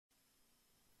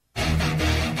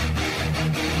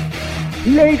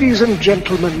Ladies and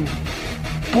gentlemen,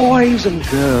 boys and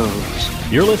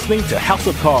girls. You're listening to House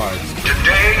of Cards.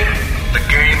 Today, the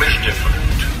game is different.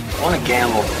 I want to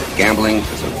gamble. Gambling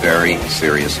is a very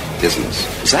serious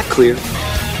business. Is that clear?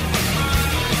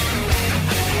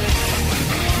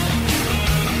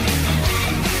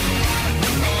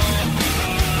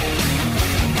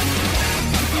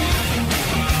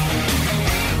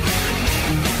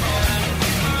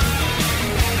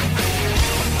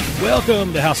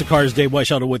 Welcome to House of Cards. Dave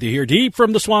Weishaupt with you here, deep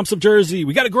from the swamps of Jersey.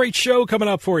 We got a great show coming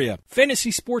up for you.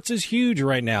 Fantasy sports is huge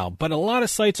right now, but a lot of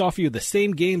sites offer you the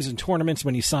same games and tournaments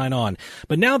when you sign on.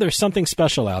 But now there's something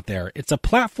special out there. It's a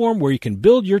platform where you can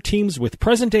build your teams with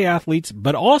present-day athletes,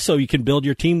 but also you can build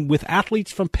your team with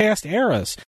athletes from past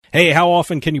eras. Hey, how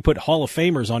often can you put Hall of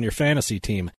Famers on your fantasy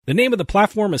team? The name of the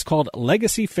platform is called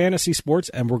Legacy Fantasy Sports,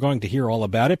 and we're going to hear all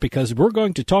about it because we're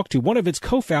going to talk to one of its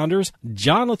co-founders,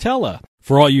 John Latella.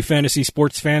 For all you fantasy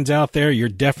sports fans out there, you're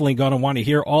definitely going to want to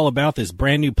hear all about this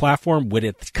brand new platform with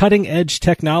its cutting-edge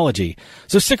technology.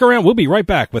 So stick around. We'll be right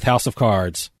back with House of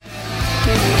Cards.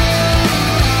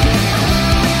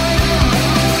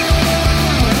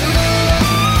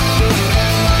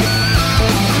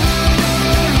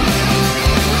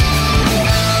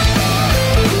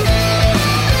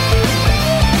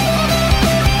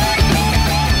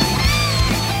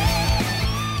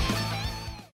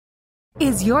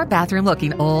 Is your bathroom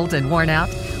looking old and worn out?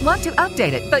 Want to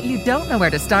update it, but you don't know where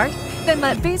to start? Then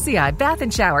let BCI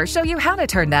Bath & Shower show you how to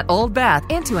turn that old bath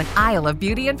into an aisle of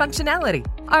beauty and functionality.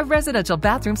 Our residential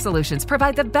bathroom solutions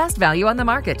provide the best value on the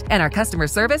market, and our customer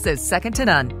service is second to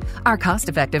none. Our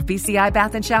cost-effective BCI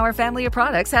Bath & Shower family of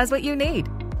products has what you need.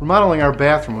 Remodeling our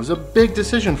bathroom was a big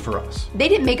decision for us. They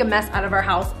didn't make a mess out of our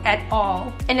house at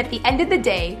all. And at the end of the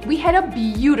day, we had a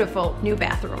beautiful new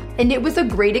bathroom. And it was a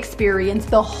great experience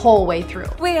the whole way through.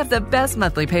 We have the best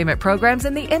monthly payment programs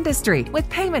in the industry, with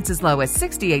payments as low as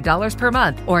 $68 per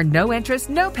month or no interest,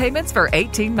 no payments for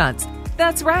 18 months.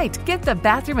 That's right. Get the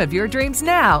bathroom of your dreams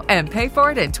now and pay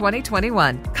for it in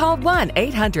 2021. Call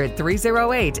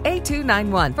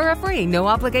 1-800-308-8291 for a free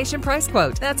no-obligation price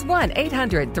quote. That's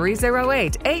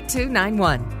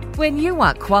 1-800-308-8291. When you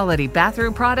want quality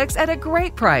bathroom products at a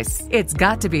great price, it's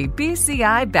got to be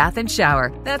BCI Bath &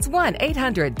 Shower. That's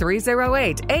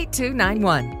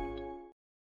 1-800-308-8291.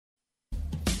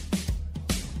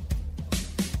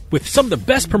 With some of the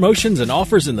best promotions and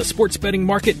offers in the sports betting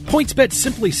market, PointsBet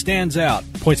simply stands out.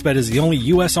 PointsBet is the only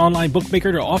U.S. online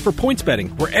bookmaker to offer points betting,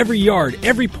 where every yard,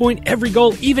 every point, every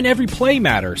goal, even every play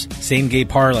matters. Same-game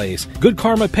parlays, good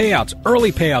karma payouts,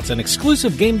 early payouts, and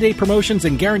exclusive game day promotions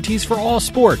and guarantees for all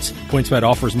sports. PointsBet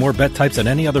offers more bet types than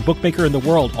any other bookmaker in the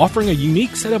world, offering a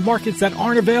unique set of markets that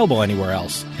aren't available anywhere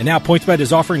else. And now PointsBet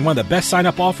is offering one of the best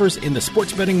sign-up offers in the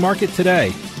sports betting market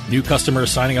today. New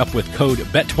customers signing up with code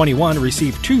BET21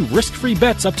 receive 2 risk-free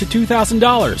bets up to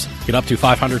 $2,000. Get up to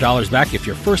 $500 back if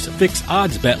your first fixed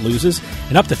odds bet loses,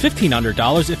 and up to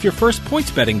 $1,500 if your first points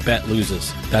betting bet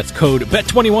loses. That's code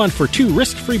BET21 for 2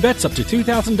 risk-free bets up to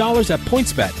 $2,000 at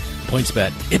PointsBet.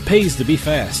 PointsBet. It pays to be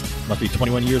fast. Must be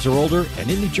 21 years or older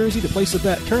and in New Jersey to place a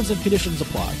bet. Terms and conditions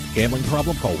apply. Gambling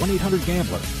problem? Call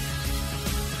 1-800-GAMBLER.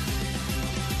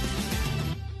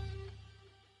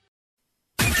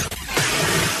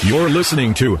 You're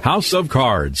listening to House of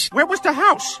Cards. Where was the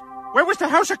house? Where was the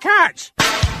House of Cards?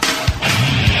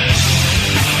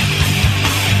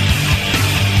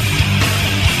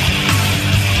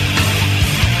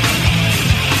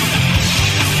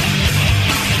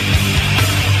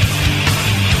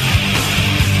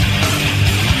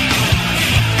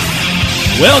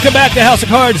 Welcome back to House of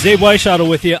Cards. Dave Weishaupt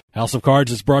with you. House of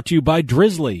Cards is brought to you by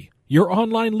Drizzly, your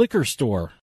online liquor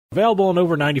store. Available in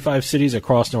over 95 cities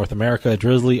across North America,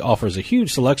 Drizzly offers a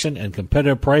huge selection and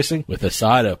competitive pricing with a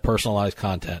side of personalized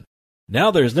content.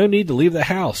 Now there's no need to leave the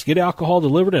house. Get alcohol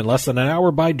delivered in less than an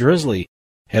hour by Drizzly.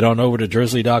 Head on over to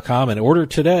drizzly.com and order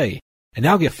today. And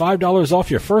now get $5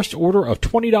 off your first order of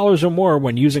 $20 or more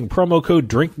when using promo code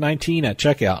DRINK19 at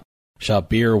checkout. Shop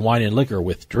beer, wine, and liquor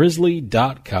with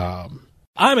drizzly.com.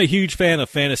 I'm a huge fan of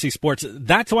fantasy sports.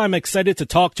 That's why I'm excited to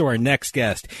talk to our next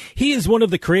guest. He is one of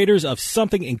the creators of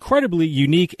something incredibly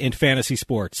unique in fantasy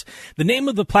sports. The name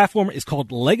of the platform is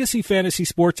called Legacy Fantasy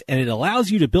Sports, and it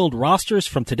allows you to build rosters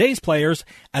from today's players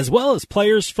as well as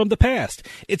players from the past.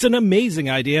 It's an amazing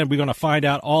idea, and we're going to find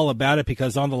out all about it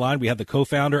because on the line we have the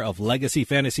co-founder of Legacy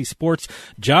Fantasy Sports,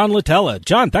 John Latella.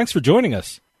 John, thanks for joining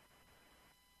us.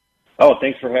 Oh,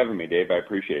 thanks for having me, Dave. I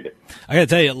appreciate it. I got to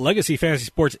tell you, Legacy Fantasy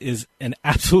Sports is an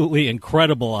absolutely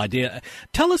incredible idea.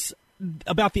 Tell us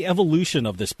about the evolution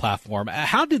of this platform.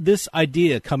 How did this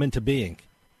idea come into being?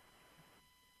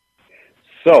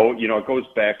 So, it goes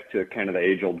back to kind of the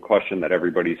age-old question that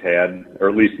everybody's had, or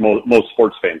at least most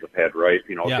sports fans have had, right?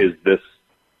 Is this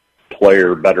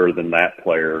player better than that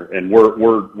player? And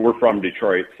we're from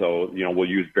Detroit, so, we'll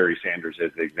use Barry Sanders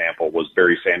as the example. Was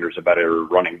Barry Sanders a better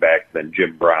running back than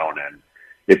Jim Brown? And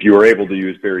if you were able to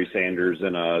use Barry Sanders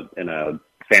in a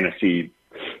fantasy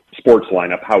sports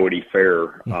lineup, how would he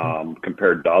fare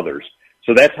compared to others?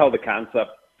 So that's how the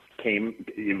concept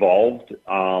evolved.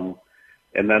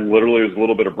 And then literally it was a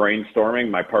little bit of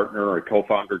brainstorming. My partner or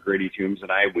co-founder, Grady Toombs,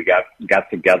 and I, we got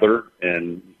together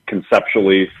and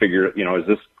conceptually figured, is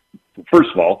this, first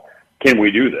of all, can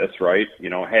we do this, right?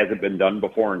 Has it been done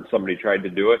before and somebody tried to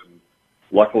do it?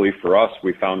 Luckily for us,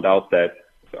 we found out that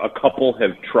a couple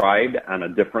have tried on a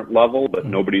different level, but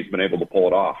nobody's been able to pull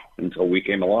it off until we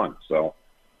came along. So,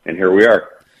 and here we are.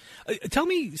 Tell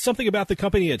me something about the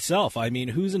company itself. I mean,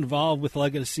 who's involved with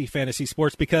Legacy Fantasy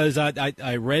Sports? Because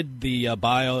I read the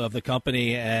bio of the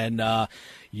company, and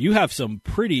you have some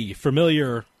pretty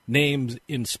familiar names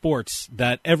in sports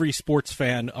that every sports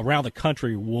fan around the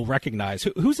country will recognize.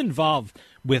 Who's involved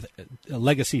with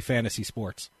Legacy Fantasy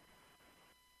Sports?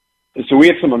 So we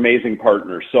have some amazing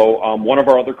partners. So one of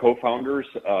our other co-founders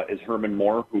is Herman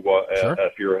Moore, who,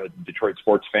 if you're a Detroit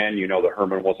sports fan, you know that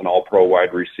Herman was an all-pro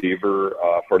wide receiver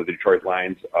for the Detroit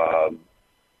Lions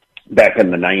back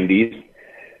in the 90s.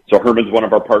 So Herman's one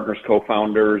of our partners,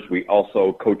 co-founders. We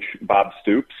also coach Bob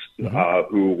Stoops,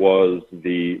 who was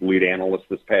the lead analyst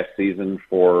this past season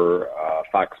for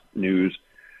Fox News,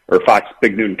 or Fox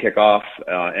Big Noon Kickoff,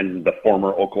 and the former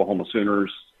Oklahoma Sooners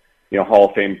Hall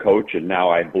of Fame coach, and now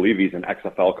I believe he's an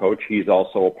XFL coach. He's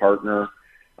also a partner.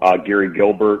 Gary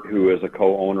Gilbert, who is a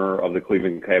co-owner of the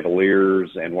Cleveland Cavaliers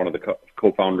and one of the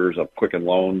co-founders of Quicken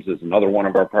Loans, is another one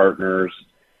of our partners.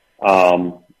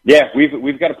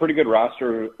 We've got a pretty good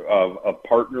roster of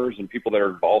partners and people that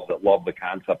are involved that love the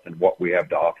concept and what we have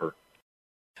to offer.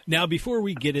 Now, before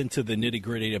we get into the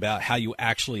nitty-gritty about how you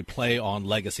actually play on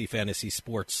Legacy Fantasy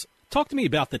Sports, talk to me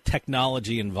about the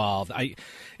technology involved. I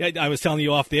was telling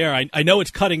you off the air, I know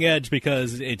it's cutting edge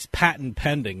because it's patent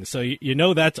pending, so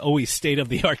that's always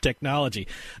state-of-the-art technology.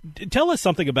 Tell us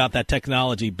something about that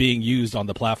technology being used on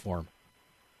the platform.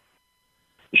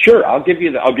 Sure, I'll give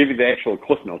you the actual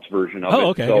Cliff Notes version of it.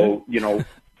 Okay. So,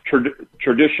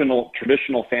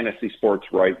 traditional fantasy sports,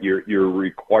 right? You're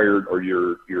required, or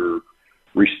you're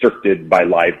restricted by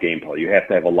live gameplay. You have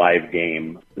to have a live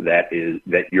game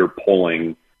that you're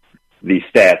pulling the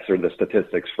stats or the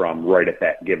statistics from right at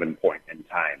that given point in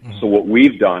time. So what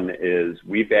we've done is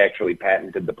we've actually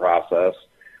patented the process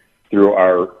through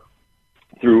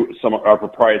some of our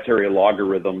proprietary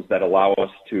logarithms that allow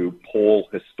us to pull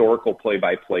historical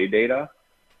play-by-play data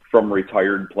from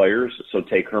retired players. So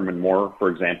take Herman Moore, for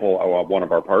example, one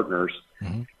of our partners.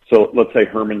 So let's say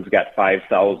Herman's got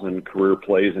 5,000 career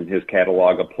plays in his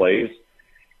catalog of plays.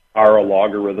 Our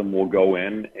logarithm will go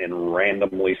in and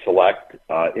randomly select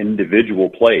individual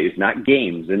plays, not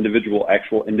games,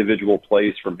 actual individual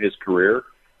plays from his career,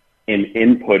 and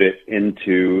input it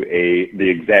into the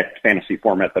exact fantasy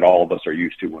format that all of us are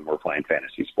used to when we're playing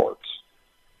fantasy sports.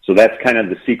 So that's kind of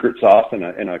the secret sauce in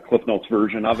a Cliff Notes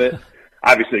version of it.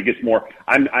 Obviously, it gets more.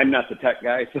 I'm not the tech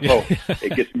guy, so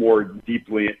it gets more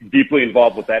deeply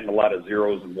involved with that, and a lot of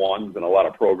zeros and ones and a lot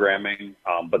of programming.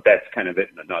 But that's kind of it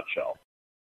in a nutshell.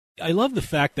 I love the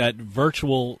fact that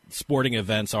virtual sporting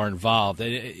events are involved.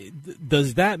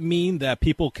 Does that mean that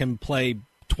people can play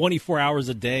 24 hours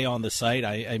a day on the site?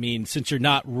 I mean, since you're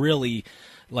not really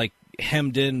like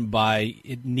hemmed in by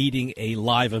it needing a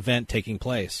live event taking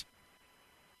place.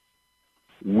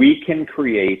 We can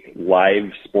create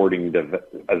live sporting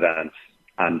events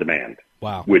on demand.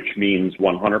 Wow. Which means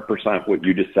 100% what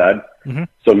you just said.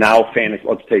 So now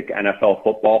let's take NFL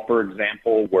football, for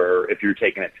example, where if you're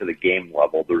taking it to the game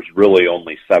level, there's really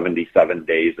only 77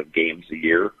 days of games a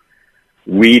year.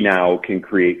 We now can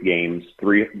create games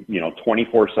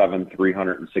 24/7,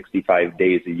 365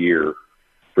 days a year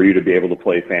for you to be able to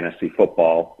play fantasy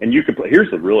football. And you could play,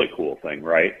 here's the really cool thing,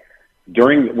 right?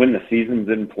 When the season's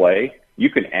in play,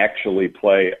 you can actually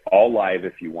play all live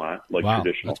if you want, like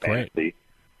traditional fantasy. Great.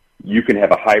 You can have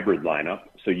a hybrid lineup.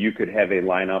 So you could have a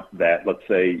lineup that, let's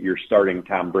say you're starting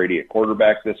Tom Brady at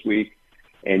quarterback this week,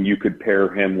 and you could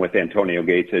pair him with Antonio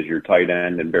Gates as your tight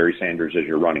end and Barry Sanders as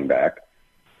your running back.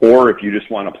 Or if you just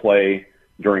want to play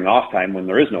during off time when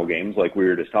there is no games, like we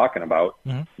were just talking about,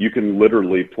 you can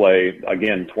literally play,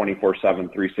 again,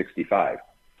 24/7, 365.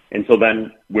 And so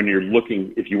then when you're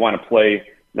looking, if you want to play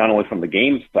not only from the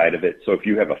game side of it, so if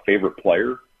you have a favorite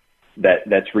player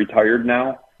that's retired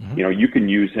now, you can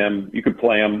use him, you could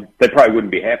play him. They probably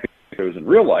wouldn't be happy if it was in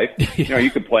real life.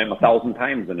 You could play him 1,000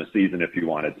 times in a season if you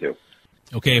wanted to.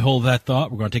 Okay, hold that thought.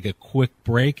 We're going to take a quick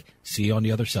break. See you on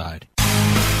the other side.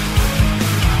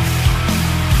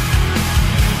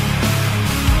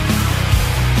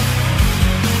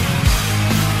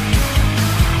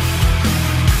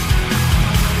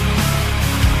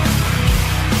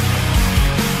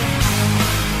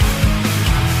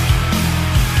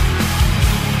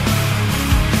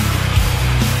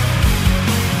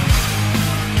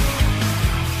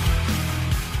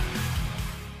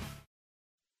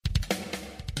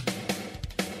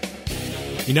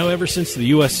 You know, ever since the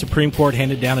U.S. Supreme Court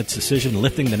handed down its decision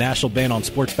lifting the national ban on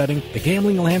sports betting, the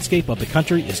gambling landscape of the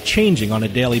country is changing on a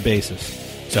daily basis.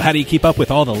 So how do you keep up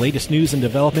with all the latest news and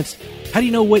developments? How do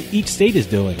you know what each state is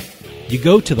doing? You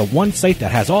go to the one site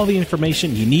that has all the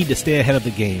information you need to stay ahead of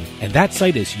the game, and that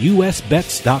site is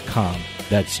usbets.com.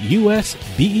 That's usbets.com.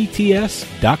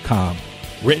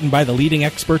 Written by the leading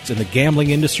experts in the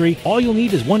gambling industry, all you'll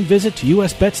need is one visit to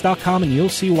usbets.com and you'll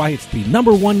see why it's the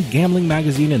 #1 gambling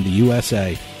magazine in the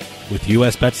USA. With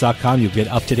usbets.com, you'll get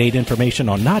up-to-date information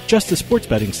on not just the sports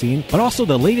betting scene, but also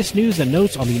the latest news and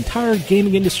notes on the entire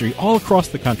gaming industry all across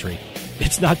the country.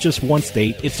 It's not just one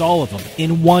state, it's all of them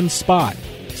in one spot.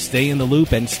 Stay in the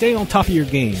loop and stay on top of your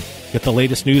game. Get the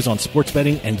latest news on sports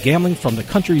betting and gambling from the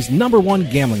country's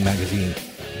 #1 gambling magazine.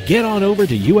 Get on over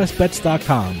to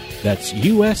usbets.com. That's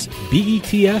usbets.com.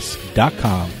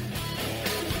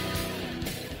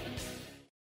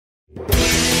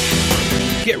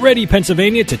 Get ready,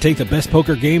 Pennsylvania, to take the best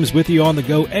poker games with you on the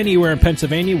go anywhere in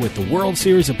Pennsylvania with the World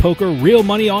Series of Poker Real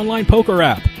Money Online Poker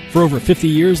app. For over 50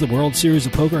 years, the World Series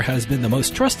of Poker has been the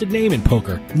most trusted name in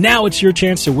poker. Now it's your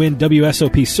chance to win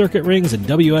WSOP circuit rings and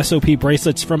WSOP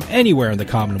bracelets from anywhere in the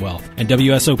Commonwealth. And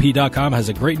WSOP.com has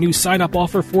a great new sign-up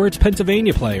offer for its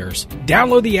Pennsylvania players.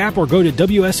 Download the app or go to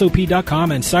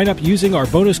WSOP.com and sign up using our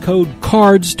bonus code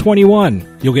CARDS21.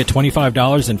 You'll get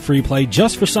 $25 in free play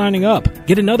just for signing up.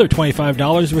 Get another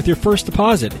 $25 with your first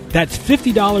deposit. That's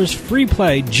 $50 free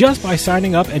play just by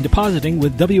signing up and depositing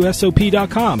with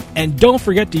WSOP.com. And don't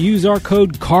forget to use our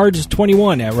code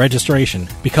CARDS21 at registration.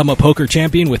 Become a poker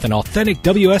champion with an authentic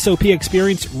WSOP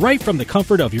experience right from the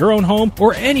comfort of your own home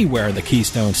or anywhere in the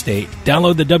Keystone State.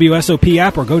 Download the WSOP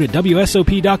app or go to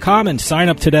WSOP.com and sign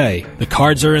up today. The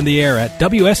cards are in the air at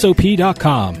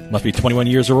WSOP.com. Must be 21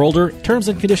 years or older. Terms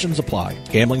and conditions apply.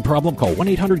 Gambling problem? Call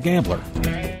 1-800-GAMBLER.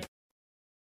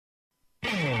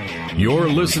 You're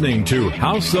listening to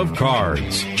House of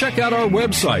Cards. Check out our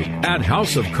website at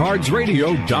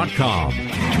houseofcardsradio.com.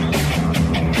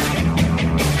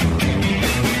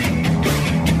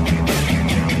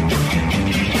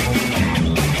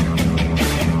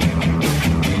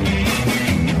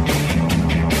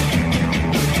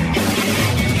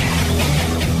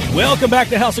 Welcome back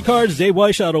to House of Cards. Dave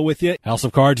Weishuttle with you. House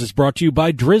of Cards is brought to you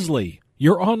by Drizzly,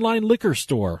 your online liquor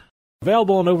store.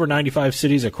 Available in over 95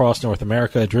 cities across North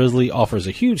America, Drizzly offers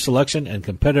a huge selection and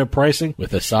competitive pricing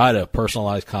with a side of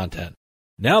personalized content.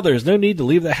 Now there's no need to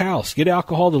leave the house. Get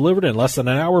alcohol delivered in less than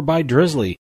an hour by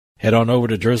Drizzly. Head on over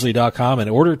to drizzly.com and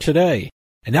order today.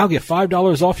 And now get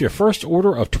 $5 off your first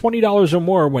order of $20 or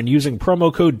more when using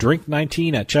promo code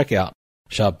DRINK19 at checkout.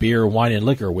 Shop beer, wine, and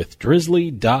liquor with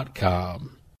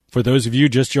drizzly.com. For those of you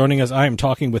just joining us, I am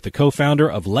talking with the co-founder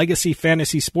of Legacy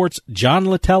Fantasy Sports, John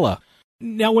Latella.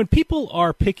 Now, when people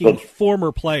are picking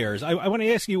former players, I want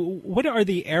to ask you, what are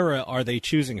the era are they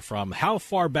choosing from? How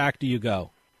far back do you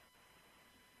go?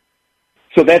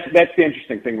 So that's the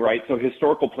interesting thing, right? So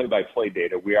historical play-by-play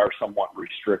data, we are somewhat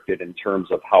restricted in terms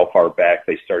of how far back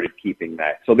they started keeping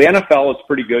that. So the NFL is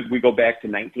pretty good. We go back to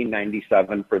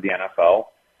 1997 for the NFL.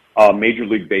 Major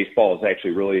League Baseball is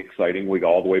actually really exciting. We go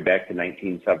all the way back to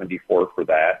 1974 for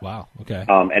that. Wow, okay.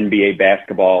 NBA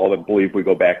basketball, I believe we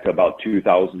go back to about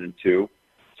 2002.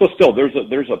 So still, there's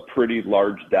a pretty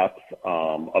large depth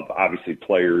of obviously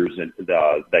players and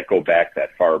that go back that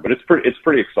far. But it's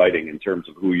pretty exciting in terms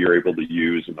of who you're able to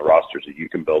use and the rosters that you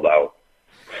can build out.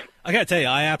 I got to tell you,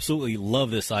 I absolutely love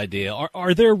this idea.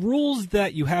 Are there rules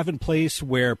that you have in place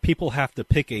where people have to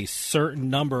pick a certain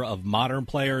number of modern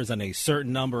players and a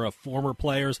certain number of former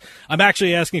players? I'm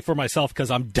actually asking for myself because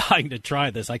I'm dying to try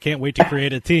this. I can't wait to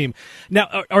create a team.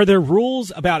 Now, are there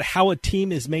rules about how a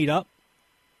team is made up?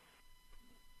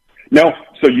 No.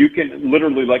 So you can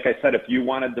literally, like I said, if you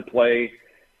wanted to play,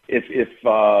 if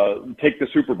take the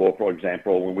Super Bowl, for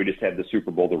example, when we just had the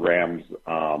Super Bowl, the Rams,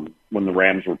 when the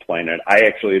Rams were playing it, I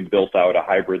actually had built out a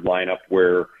hybrid lineup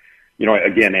where, you know,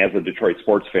 again, as a Detroit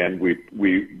sports fan, we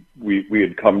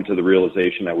had come to the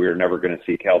realization that we were never going to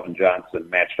see Calvin Johnson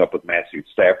matched up with Matthew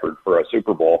Stafford for a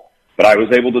Super Bowl, but I was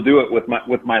able to do it with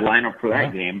my lineup for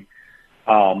that game.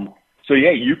 So So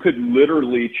yeah, you could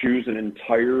literally choose an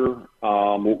entire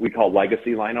what we call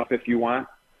legacy lineup if you want,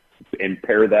 and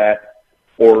pair that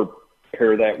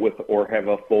with, or have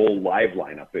a full live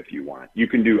lineup if you want. You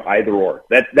can do either or.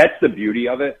 That's the beauty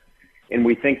of it, and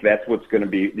we think that's what's going to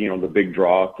be, the big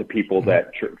draw to people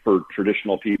that for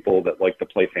traditional people that like to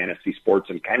play fantasy sports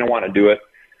and kind of want to do it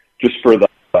just for the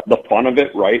fun of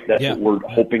it, right? That's what we're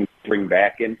hoping to bring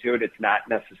back into it. It's not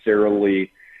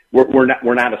necessarily we're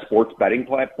not a sports betting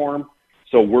platform,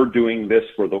 so we're doing this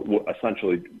for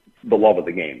essentially the love of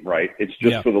the game, right? It's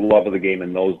just for the love of the game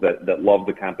and those that love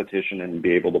the competition and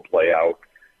be able to play out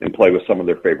and play with some of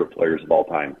their favorite players of all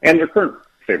time and their current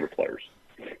favorite players.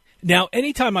 Now,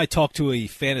 anytime I talk to a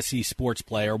fantasy sports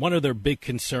player, one of their big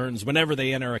concerns whenever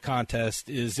they enter a contest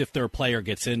is if their player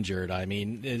gets injured. I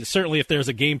mean, certainly if there's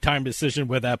a game time decision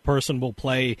where that person will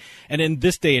play, and in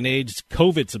this day and age,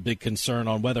 COVID's a big concern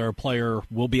on whether a player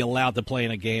will be allowed to play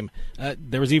in a game.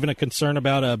 There was even a concern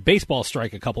about a baseball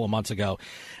strike a couple of months ago.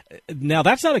 Now,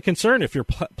 that's not a concern if you're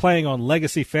playing on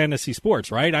legacy fantasy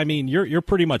sports, right? I mean, you're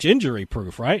pretty much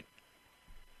injury-proof, right?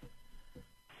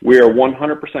 We are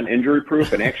 100% injury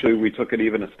proof, and actually we took it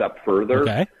even a step further.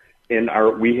 Okay.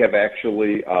 We have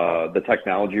actually the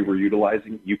technology we're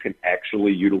utilizing. You can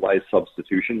actually utilize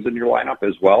substitutions in your lineup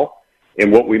as well.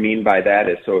 And what we mean by that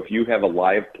is, so if you have a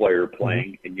live player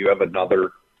playing and you have another,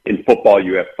 in football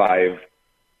you have 5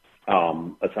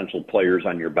 essential players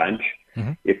on your bench.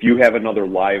 Mm-hmm. If you have another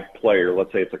live player,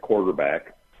 let's say it's a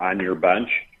quarterback on your bench,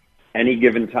 any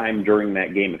given time during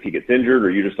that game, if he gets injured or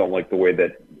you just don't like the way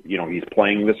that he's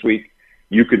playing this week,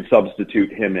 you can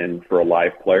substitute him in for a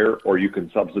live player, or you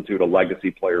can substitute a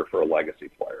legacy player for a legacy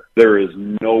player. There is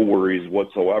no worries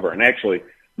whatsoever. And actually,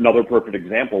 another perfect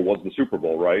example was the Super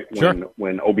Bowl, right? Sure.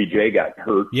 When OBJ got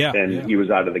hurt he was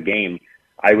out of the game,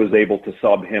 I was able to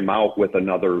sub him out with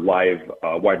another live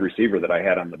wide receiver that I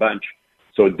had on the bench.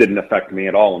 So it didn't affect me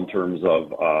at all in terms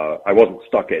of I wasn't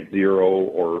stuck at 0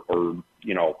 or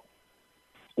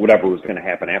whatever was going to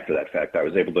happen after that fact. I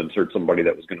was able to insert somebody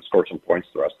that was going to score some points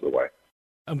the rest of the way.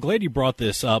 I'm glad you brought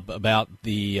this up about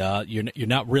the you're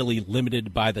not really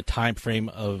limited by the time frame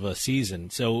of a season.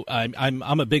 So I'm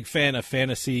a big fan of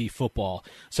fantasy football.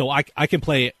 So I can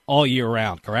play all year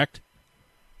round, correct?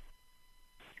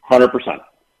 100%.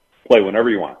 Play whenever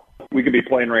you want. We could be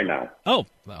playing right now. Oh,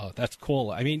 that's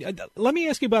cool. I mean, let me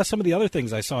ask you about some of the other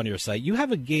things I saw on your site. You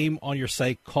have a game on your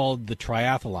site called the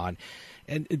Triathlon.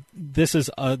 And this is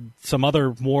some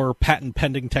other more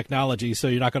patent-pending technology, so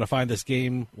you're not going to find this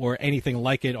game or anything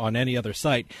like it on any other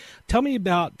site. Tell me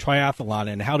about Triathlon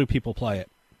and how do people play it?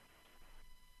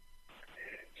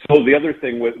 So the other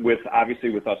thing with obviously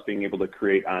with us being able to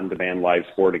create on-demand live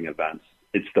sporting events,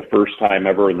 it's the first time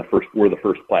ever and we're the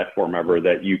first platform ever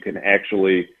that you can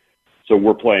actually. So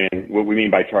we're playing. What we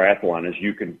mean by triathlon is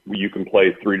you can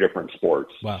play 3 different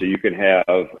sports. Wow. So you can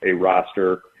have a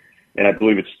roster. And I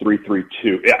believe it's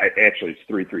 3-3-2. Yeah, actually, it's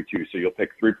 3-3-2. So you'll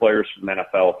pick 3 players from the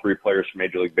NFL, 3 players from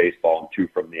Major League Baseball, and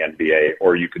 2 from the NBA,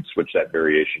 or you could switch that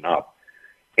variation up.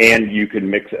 And you can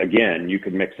mix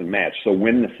and match. So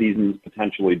when the seasons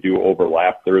potentially do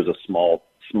overlap, there is a small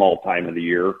time of the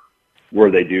year where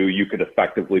they do. You could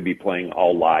effectively be playing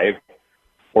all live,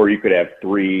 or you could have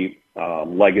 3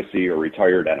 legacy or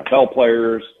retired NFL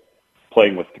players,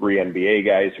 playing with 3 NBA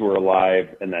guys who are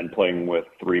alive, and then playing with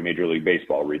 3 Major League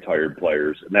Baseball retired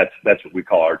players. And that's what we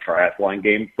call our triathlon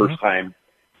game. First time.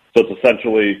 So it's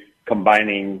essentially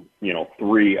combining,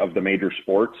 3 of the major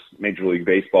sports, Major League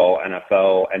Baseball,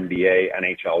 NFL, NBA,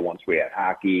 NHL once we had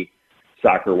hockey,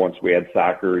 soccer once we had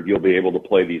soccer. You'll be able to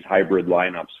play these hybrid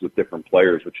lineups with different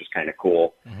players, which is kind of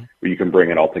cool, where you can bring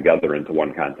it all together into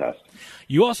one contest.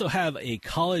 You also have a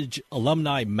college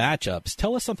alumni matchups.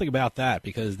 Tell us something about that,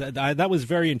 because that was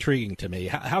very intriguing to me.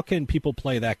 How can people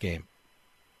play that game?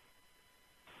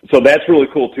 So that's really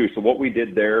cool too. So what we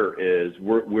did there is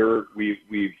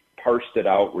we've parsed it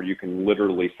out where you can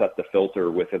literally set the filter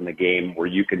within the game where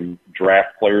you can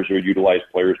draft players or utilize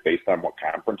players based on what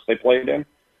conference they played in.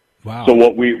 Wow. So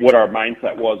what our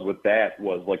mindset was with that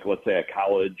was, like, let's say a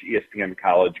ESPN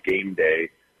college game day,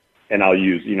 and I'll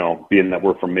use, being that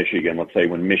we're from Michigan, let's say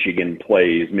when Michigan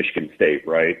plays Michigan State,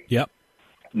 right? Yep.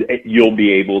 You'll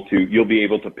be able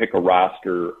to pick a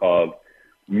roster of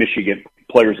Michigan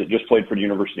players that just played for the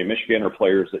University of Michigan or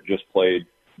players that just played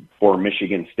for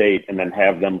Michigan State, and then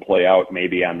have them play out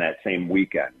maybe on that same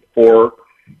weekend. Or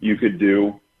you could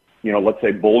do, let's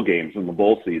say bowl games when the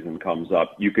bowl season comes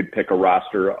up, you could pick a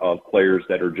roster of players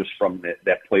that are just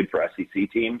that played for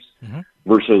SEC teams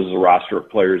versus a roster of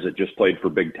players that just played for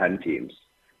Big Ten teams.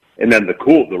 And then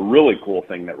the really cool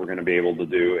thing that we're going to be able to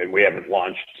do, and we haven't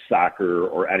launched soccer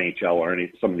or NHL or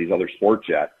some of these other sports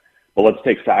yet, But let's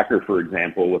take soccer, for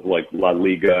example, with like La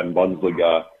Liga and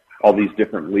Bundesliga, all these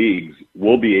different leagues.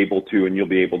 We'll be able to, and you'll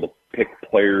be able to pick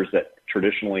players that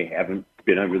traditionally haven't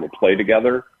been able to play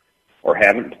together or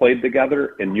haven't played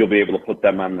together, and you'll be able to put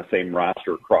them on the same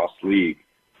roster across league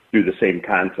through the same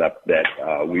concept that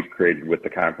we've created with the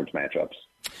conference matchups.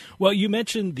 Well, you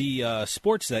mentioned the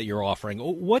sports that you're offering.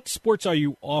 What sports are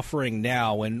you offering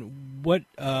now, and what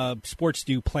sports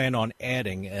do you plan on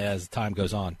adding as time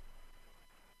goes on?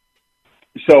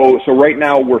 So right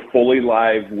now we're fully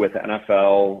live with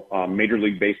NFL. Major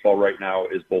League Baseball right now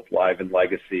is both live and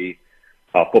legacy.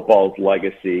 Football is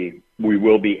legacy. We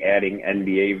will be adding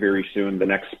NBA very soon. The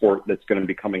next sport that's going to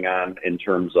be coming on in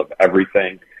terms of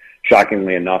everything,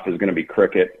 shockingly enough, is going to be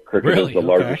cricket. Cricket is the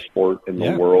largest sport in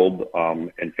the world,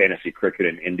 and fantasy cricket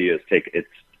in India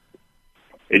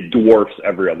it dwarfs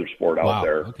every other sport out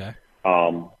there. Okay.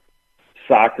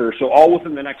 Soccer. So all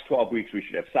within the next 12 weeks, we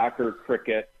should have soccer,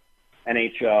 cricket,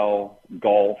 NHL,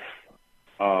 golf.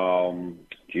 I'm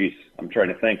trying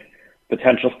to think.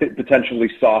 Potentially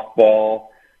softball.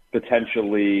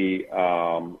 Potentially,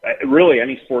 really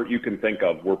any sport you can think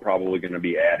of, we're probably going to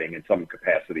be adding in some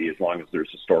capacity as long as there's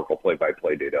historical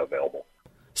play-by-play data available.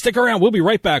 Stick around. We'll be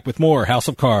right back with more House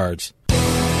of Cards.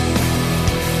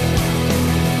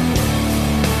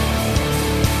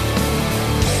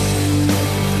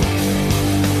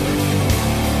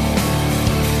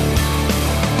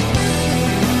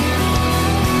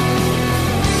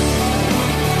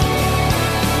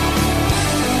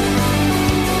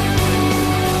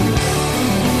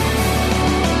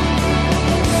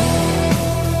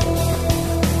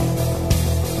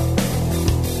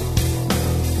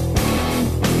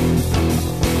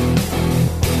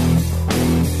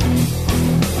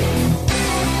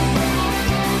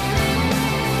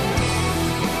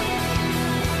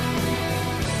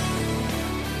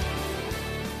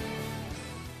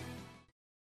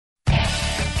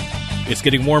 It's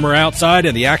getting warmer outside,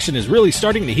 and the action is really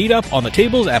starting to heat up on the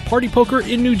tables at Party Poker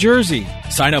in New Jersey.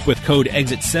 Sign up with code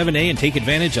EXIT7A and take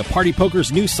advantage of Party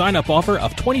Poker's new sign-up offer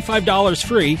of $25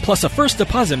 free, plus a first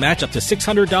deposit match up to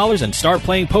 $600, and start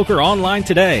playing poker online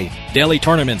today. Daily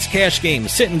tournaments, cash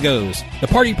games, sit-and-goes. The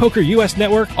Party Poker U.S.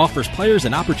 network offers players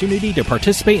an opportunity to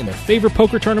participate in their favorite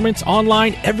poker tournaments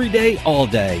online every day, all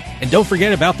day. And don't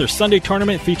forget about their Sunday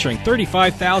tournament featuring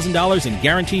 $35,000 in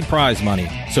guaranteed prize money.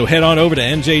 So head on over to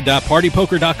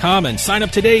nj.partypoker.com and sign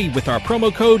up today with our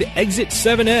promo code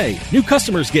EXIT7A. New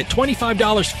customers get $25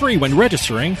 free when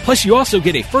registering, plus you also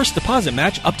get a first deposit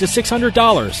match up to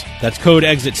 $600. That's code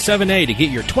EXIT7A to get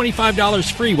your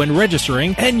 $25 free when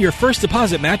registering and your first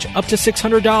deposit match up to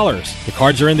 $600. The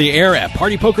cards are in the air at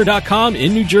partypoker.com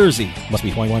in New Jersey. Must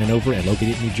be 21 and over and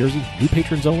located in New Jersey. New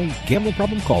patrons only. Gambling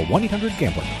problem? Call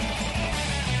 1-800-GAMBLER.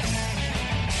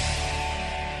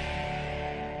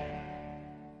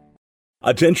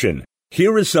 Attention!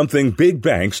 Here is something big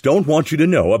banks don't want you to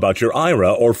know about your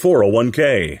IRA or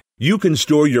 401k. You can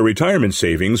store your retirement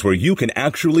savings where you can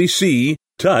actually see,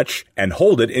 touch, and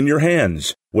hold it in your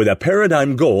hands. With a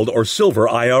Paradigm Gold or Silver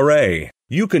IRA,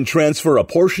 you can transfer a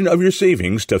portion of your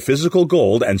savings to physical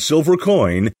gold and silver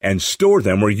coin and store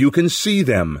them where you can see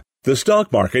them. The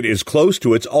stock market is close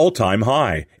to its all-time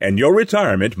high, and your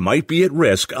retirement might be at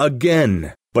risk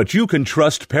again. But you can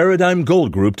trust Paradigm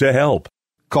Gold Group to help.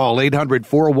 Call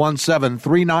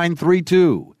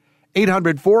 800-417-3932.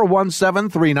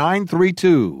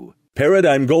 800-417-3932.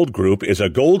 Paradigm Gold Group is a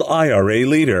gold IRA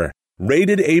leader,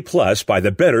 rated A+ by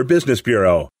the Better Business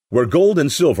Bureau, where gold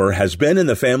and silver has been in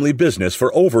the family business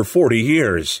for over 40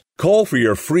 years. Call for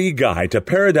your free guide to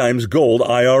Paradigm's Gold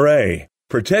IRA.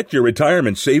 Protect your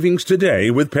retirement savings today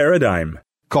with Paradigm.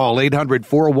 Call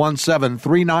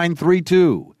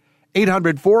 800-417-3932.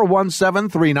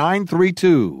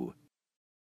 800-417-3932.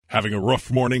 Having a rough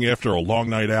morning after a long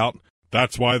night out?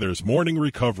 That's why there's Morning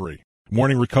Recovery.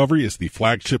 Morning Recovery is the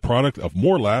flagship product of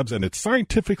More Labs, and it's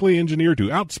scientifically engineered to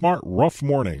outsmart rough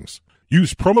mornings.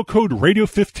 Use promo code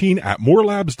Radio15 at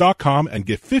morelabs.com and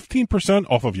get 15%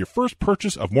 off of your first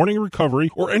purchase of Morning Recovery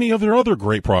or any of their other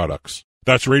great products.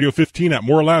 That's Radio15 at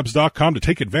morelabs.com to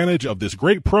take advantage of this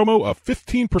great promo of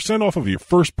 15% off of your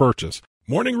first purchase.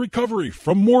 Morning Recovery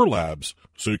from More Labs,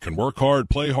 so you can work hard,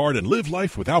 play hard, and live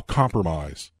life without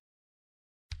compromise.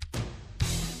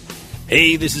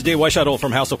 Hey, this is Dave Weishuttle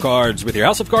from House of Cards with your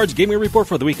House of Cards gaming report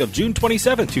for the week of June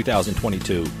 27,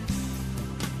 2022.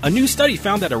 A new study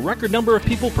found that a record number of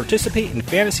people participate in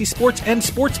fantasy sports and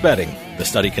sports betting. The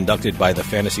study conducted by the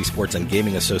Fantasy Sports and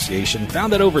Gaming Association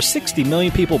found that over 60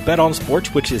 million people bet on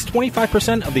sports, which is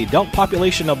 25% of the adult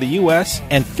population of the U.S.,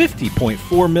 and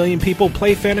 50.4 million people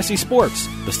play fantasy sports.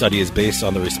 The study is based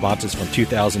on the responses from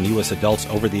 2,000 U.S. adults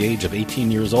over the age of 18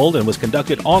 years old and was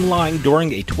conducted online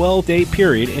during a 12-day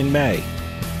period in May.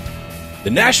 The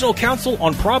National Council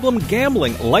on Problem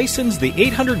Gambling licensed the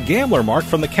 800 Gambler mark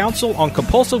from the Council on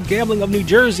Compulsive Gambling of New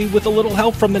Jersey with a little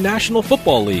help from the National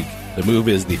Football League. The move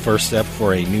is the first step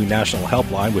for a new national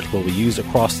helpline which will be used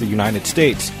across the United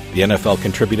States. The NFL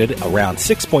contributed around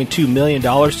 $6.2 million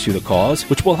to the cause,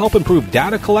 which will help improve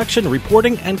data collection,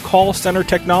 reporting, and call center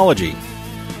technology.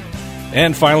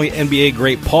 And finally, NBA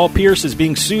great Paul Pierce is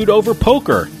being sued over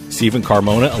poker. Stephen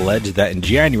Carmona alleged that in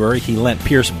January he lent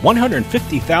Pierce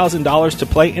 $150,000 to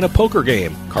play in a poker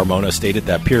game. Carmona stated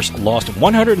that Pierce lost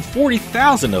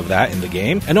 $140,000 of that in the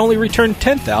game and only returned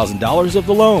 $10,000 of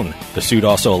the loan. The suit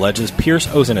also alleges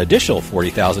Pierce owes an additional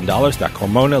 $40,000 that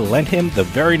Carmona lent him the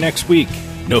very next week.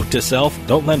 Note to self,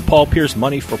 don't lend Paul Pierce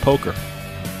money for poker.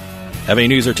 Have any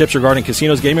news or tips regarding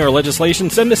casinos, gaming, or legislation?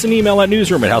 Send us an email at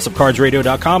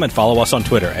newsroom@houseofcardsradio.com and follow us on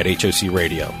Twitter at HOC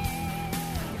Radio.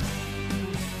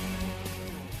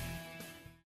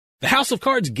 The House of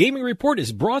Cards Gaming Report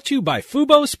is brought to you by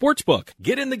Fubo Sportsbook.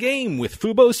 Get in the game with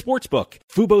Fubo Sportsbook.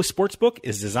 Fubo Sportsbook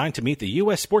is designed to meet the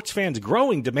U.S. sports fans'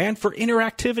 growing demand for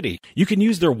interactivity. You can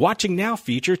use their Watching Now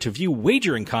feature to view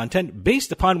wagering content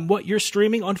based upon what you're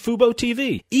streaming on Fubo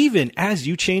TV, even as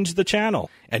you change the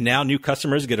channel. And now new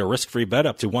customers get a risk-free bet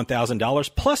up to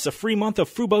 $1,000 plus a free month of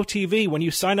Fubo TV when you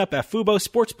sign up at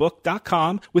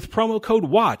FuboSportsbook.com with promo code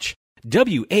WATCH.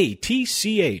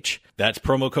 WATCH. That's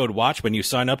promo code WATCH when you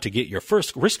sign up to get your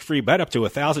first risk-free bet up to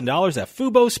 $1,000 at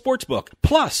Fubo Sportsbook,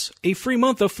 plus a free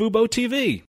month of Fubo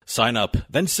TV. Sign up,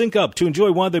 then sync up to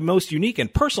enjoy one of the most unique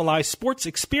and personalized sports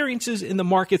experiences in the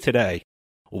market today.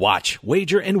 Watch,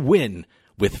 wager, and win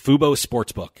with Fubo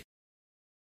Sportsbook.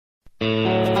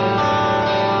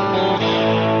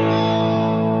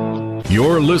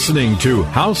 You're listening to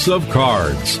House of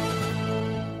Cards.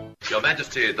 Your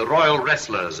Majesty, the royal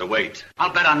wrestlers await.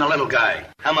 I'll bet on the little guy.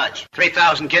 How much?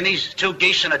 3,000 guineas, 2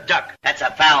 geese, and a duck. That's a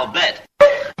foul bet.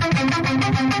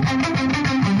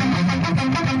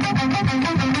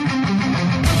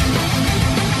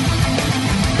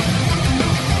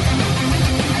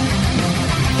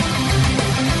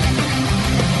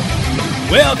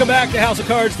 Welcome back to House of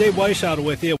Cards. Dave Weishaupt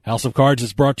with you. House of Cards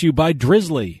is brought to you by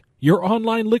Drizzly, your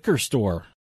online liquor store.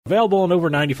 Available in over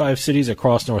 95 cities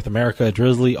across North America,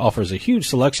 Drizzly offers a huge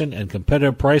selection and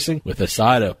competitive pricing with a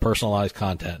side of personalized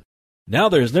content. Now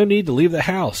there's no need to leave the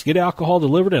house. Get alcohol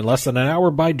delivered in less than an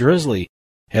hour by Drizzly.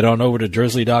 Head on over to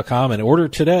Drizzly.com and order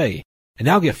today. And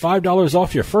now get $5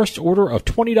 off your first order of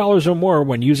 $20 or more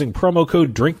when using promo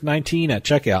code DRINK19 at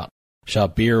checkout.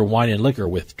 Shop beer, wine, and liquor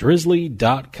with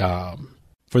Drizzly.com.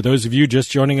 For those of you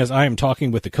just joining us, I am talking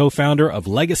with the co-founder of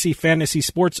Legacy Fantasy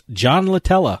Sports, John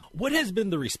Latella. What has been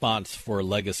the response for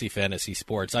Legacy Fantasy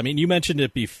Sports? I mean, you mentioned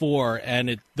it before,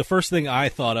 and the first thing I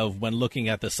thought of when looking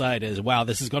at the site is, wow,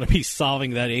 this is going to be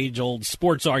solving that age-old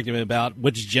sports argument about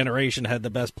which generation had the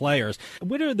best players.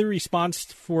 What are the response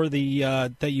for the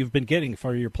that you've been getting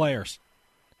for your players?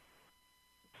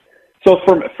 So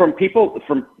from people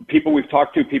we've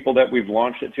talked to, people that we've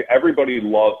launched it to,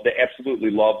 they absolutely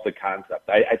love the concept.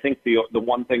 I think the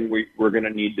one thing we're going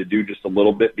to need to do just a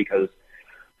little bit, because,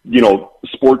 you know,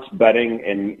 sports betting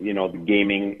and, you know, the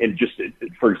gaming, and just,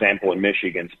 for example, in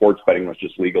Michigan, sports betting was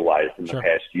just legalized in the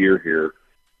past year here.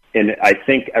 And I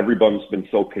think everyone's been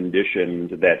so conditioned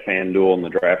that FanDuel and the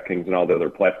DraftKings and all the other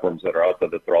platforms that are out there,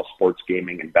 that they're all sports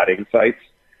gaming and betting sites.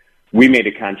 We made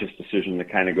a conscious decision to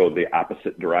kind of go the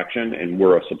opposite direction, and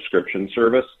we're a subscription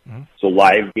service. Mm-hmm. So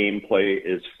live gameplay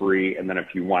is free, and then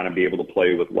if you want to be able to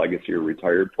play with legacy or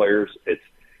retired players, it's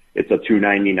a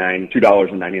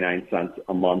 $2.99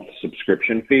 a month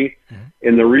subscription fee. Mm-hmm.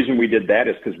 And the reason we did that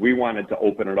is because we wanted to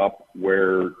open it up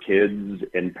where kids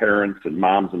and parents and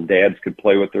moms and dads could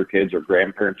play with their kids, or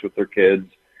grandparents with their kids.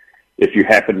 If you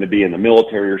happen to be in the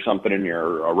military or something and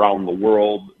you're around the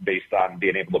world, based on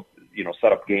being able to, you know,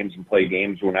 set up games and play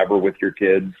games whenever with your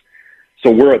kids. So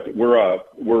we're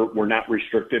not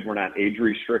restricted. We're not age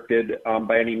restricted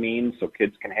by any means. So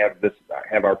kids can have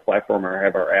our platform or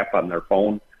have our app on their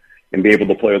phone and be able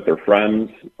to play with their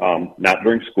friends. Not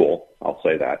during school, I'll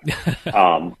say that.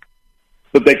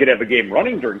 But they could have a game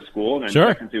running during school and then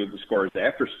check and see what the score is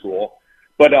after school.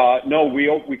 But no,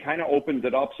 we kind of opened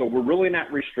it up, so we're really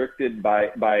not restricted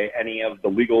by any of the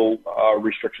legal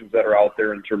restrictions that are out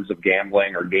there in terms of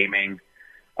gambling or gaming,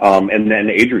 and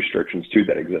then age restrictions too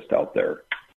that exist out there.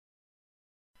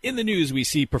 In the news, we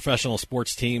see professional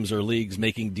sports teams or leagues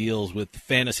making deals with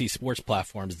fantasy sports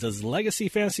platforms. Does Legacy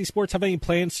Fantasy Sports have any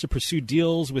plans to pursue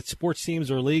deals with sports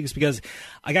teams or leagues? Because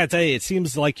I got to tell you, it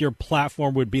seems like your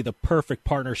platform would be the perfect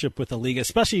partnership with a league,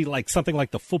 especially like something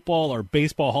like the Football or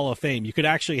Baseball Hall of Fame. You could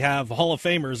actually have Hall of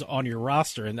Famers on your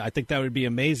roster, and I think that would be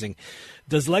amazing.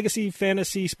 Does Legacy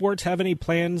Fantasy Sports have any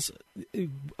plans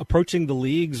approaching the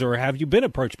leagues, or have you been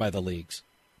approached by the leagues?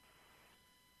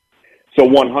 So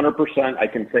 100%, I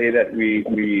can say that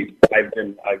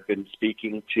I've been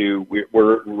speaking to.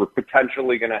 We're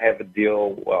potentially going to have a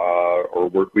deal,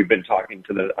 we've been talking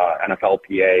to the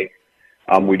NFLPA.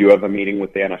 We do have a meeting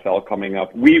with the NFL coming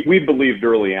up. We believed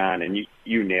early on, and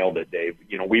you nailed it, Dave.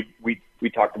 You know, we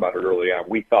talked about it early on.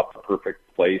 We thought the perfect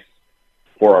place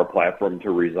for our platform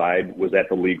to reside was at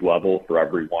the league level for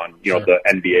everyone. You know, the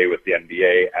NBA with the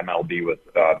NBA, MLB with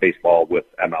baseball with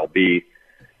MLB.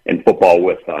 And football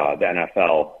with the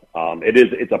NFL.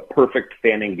 It's a perfect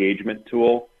fan engagement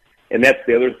tool. And that's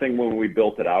the other thing when we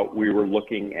built it out. We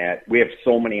have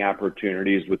so many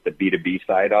opportunities with the B2B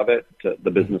side of it, the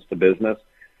business to business,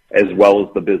 as well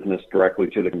as the business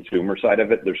directly to the consumer side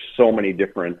of it. There's so many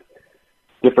different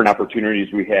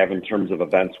opportunities we have in terms of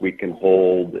events we can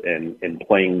hold and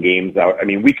playing games out. I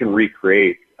mean, we can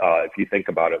recreate, if you think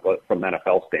about it from an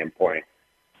NFL standpoint,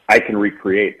 I can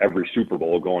recreate every Super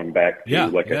Bowl going back to, I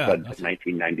said,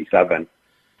 1997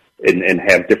 and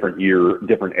have different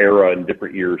era and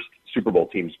different years Super Bowl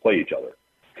teams play each other.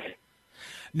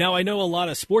 Now, I know a lot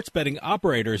of sports betting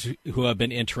operators who have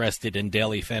been interested in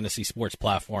daily fantasy sports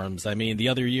platforms. I mean, the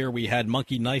other year we had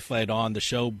Monkey Knife Fight on the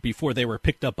show before they were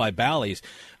picked up by Bally's.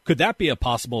 Could that be a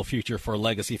possible future for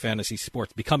Legacy Fantasy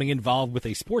Sports, becoming involved with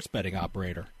a sports betting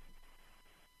operator?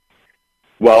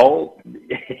 Well,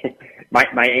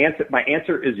 my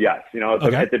answer is yes. You know,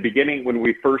 at the beginning when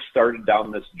we first started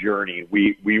down this journey,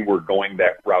 we were going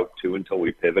that route too until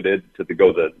we pivoted to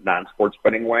go the non-sports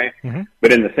betting way. Mm-hmm.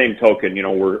 But in the same token, you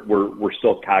know, we're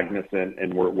still cognizant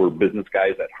and we're business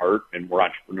guys at heart and we're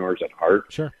entrepreneurs at heart.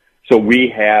 Sure. So we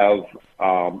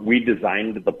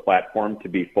designed the platform to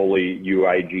be fully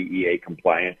UIGEA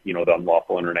compliant. You know, the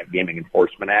Unlawful Internet Gaming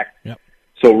Enforcement Act. Yep.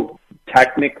 So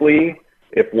technically,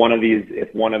 if one of these,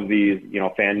 you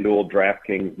know, FanDuel,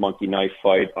 DraftKings, Monkey Knife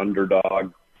Fight,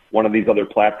 Underdog, one of these other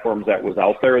platforms that was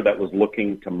out there that was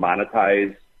looking to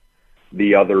monetize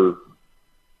the other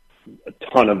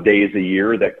ton of days a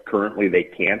year that currently they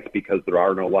can't because there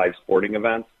are no live sporting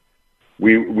events,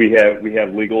 we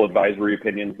have legal advisory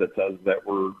opinions that says that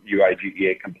we're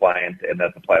UIGEA compliant and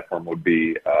that the platform would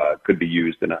be could be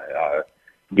used in a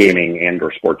gaming and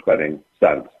or sports betting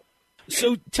sense.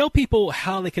 So tell people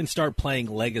how they can start playing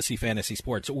Legacy Fantasy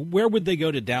Sports. Where would they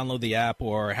go to download the app,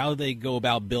 or how they go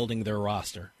about building their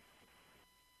roster?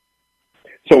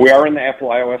 So we are in the Apple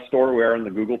iOS store. We are in the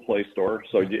Google Play Store.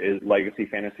 So Legacy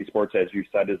Fantasy Sports, as you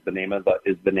said, is the name of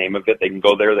it. They can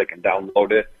go there. They can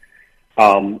download it.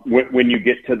 When you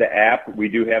get to the app, we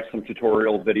do have some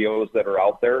tutorial videos that are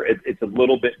out there. It's a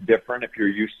little bit different if you're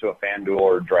used to a FanDuel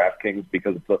or DraftKings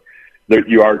because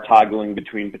you are toggling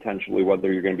between potentially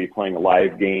whether you're going to be playing a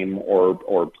live game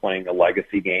or playing a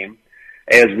legacy game.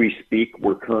 As we speak,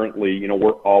 we're currently, you know,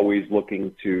 we're always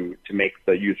looking to make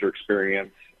the user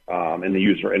experience and the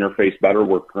user interface better.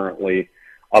 We're currently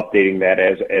updating that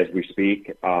as we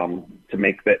speak to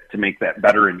make that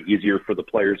better and easier for the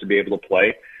players to be able to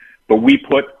play. But we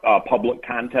put public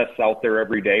contests out there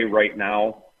every day. Right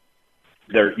now,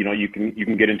 there, you know, you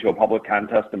can get into a public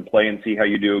contest and play and see how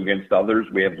you do against others.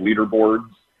 We have leaderboards.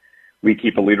 We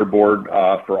keep a leaderboard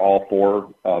for all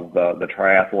four of the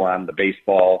triathlon, the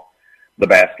baseball, the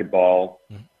basketball,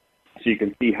 so you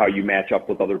can see how you match up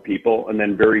with other people. And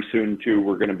then very soon too,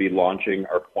 we're going to be launching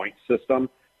our point system.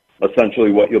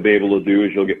 Essentially, what you'll be able to do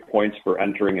is you'll get points for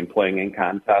entering and playing in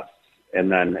contests, and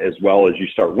then as well as you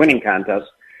start winning contests,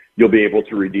 you'll be able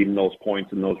to redeem those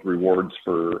points and those rewards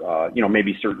for, you know,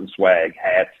 maybe certain swag,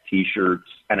 hats, T-shirts,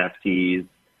 NFTs,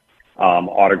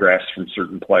 autographs from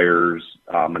certain players,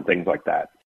 and things like that.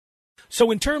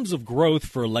 So in terms of growth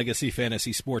for Legacy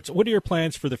Fantasy Sports, what are your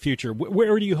plans for the future?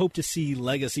 Where do you hope to see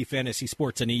Legacy Fantasy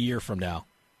Sports in a year from now?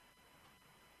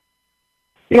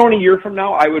 You know, in a year from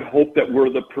now, I would hope that we're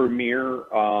the premier,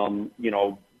 you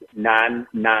know,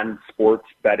 non-sports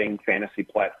betting fantasy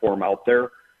platform out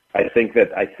there. I think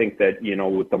that, you know,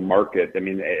 with the market, I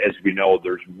mean, as we know,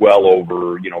 there's well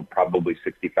over, you know, probably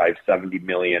 65, 70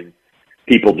 million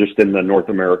people just in the North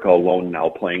America alone now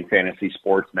playing fantasy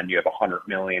sports. And then you have 100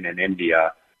 million in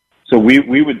India. So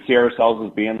we would see ourselves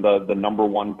as being the number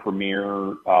one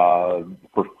premier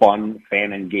for fun,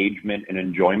 fan engagement, and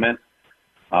enjoyment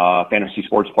fantasy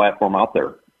sports platform out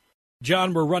there.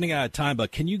 John, we're running out of time,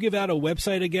 but can you give out a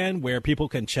website again where people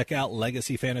can check out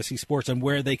Legacy Fantasy Sports and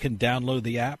where they can download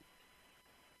the app?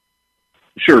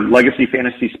 Sure,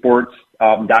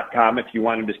 LegacyFantasySports.com. If you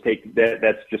want to just take that,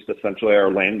 that's just essentially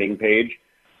our landing page.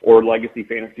 Or Legacy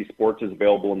Fantasy Sports is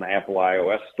available in the Apple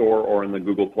iOS store or in the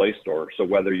Google Play Store. So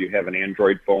whether you have an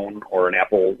Android phone or an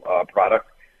Apple product,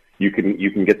 you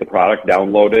can get the product,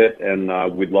 download it,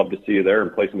 and we'd love to see you there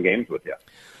and play some games with you.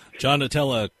 John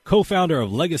Nutella, co-founder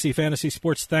of Legacy Fantasy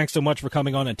Sports, thanks so much for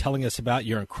coming on and telling us about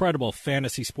your incredible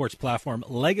fantasy sports platform.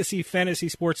 Legacy Fantasy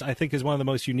Sports, I think, is one of the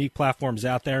most unique platforms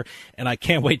out there, and I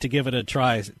can't wait to give it a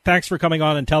try. Thanks for coming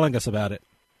on and telling us about it.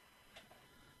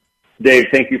 Dave,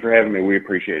 thank you for having me. We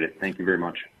appreciate it. Thank you very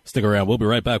much. Stick around. We'll be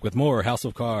right back with more House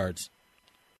of Cards.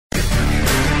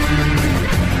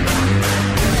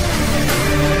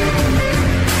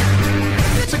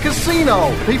 It's a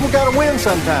casino. People got to win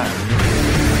sometime.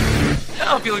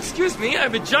 Now, if you'll excuse me, I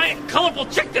have a giant, colorful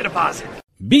check to deposit.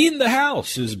 Beat the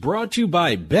House is brought to you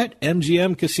by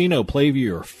BetMGM Casino. Play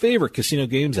your favorite casino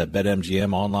games at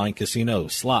BetMGM Online Casino.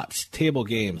 Slots, table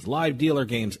games, live dealer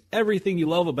games, everything you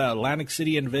love about Atlantic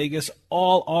City and Vegas,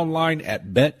 all online at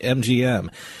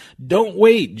BetMGM. Don't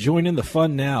wait. Join in the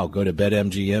fun now. Go to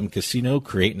BetMGM Casino,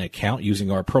 create an account using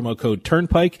our promo code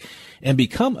Turnpike, and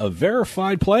become a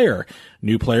verified player.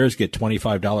 New players get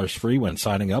 $25 free when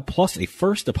signing up, plus a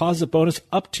first deposit bonus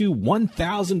up to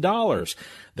 $1,000.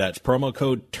 That's promo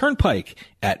code Turnpike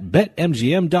at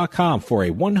BetMGM.com for a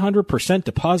 100%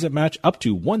 deposit match up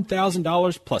to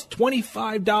 $1,000 plus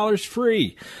 $25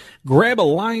 free. Grab a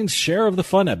lion's share of the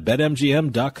fun at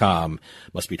BetMGM.com.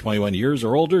 Must be 21 years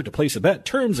or older to place a bet.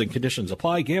 Terms and conditions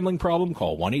apply. Gambling problem?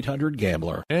 Call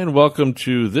 1-800-GAMBLER. And welcome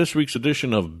to this week's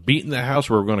edition of Beating the House,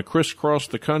 where we're going to crisscross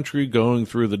the country going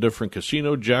through the different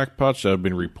casino jackpots that have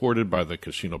been reported by the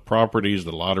casino properties,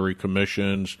 the lottery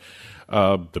commissions,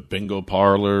 the bingo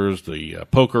parlors, the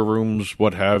poker rooms,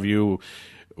 what have you.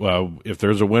 If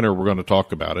there's a winner, we're going to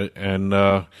talk about it.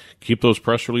 And keep those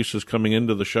press releases coming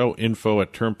into the show,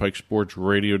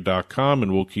 info@turnpikesportsradio.com,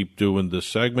 and we'll keep doing this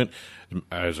segment.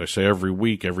 As I say every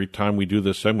week, every time we do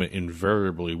this segment,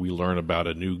 invariably we learn about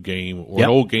a new game or an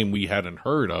old game we hadn't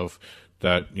heard of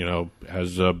that,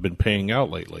 has been paying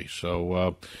out lately.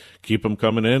 So keep them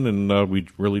coming in, and we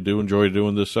really do enjoy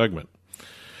doing this segment.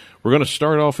 We're going to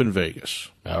start off in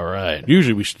Vegas. All right.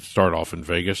 Usually we start off in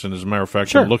Vegas, and as a matter of fact,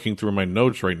 Sure. I'm looking through my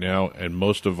notes right now, and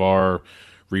most of our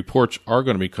reports are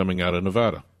going to be coming out of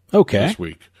Nevada this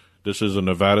week. This is a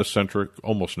Nevada-centric,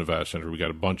 almost Nevada-centric. We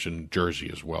got a bunch in Jersey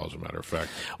as well, as a matter of fact.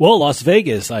 Well, Las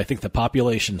Vegas, I think the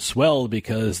population swelled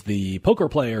because the poker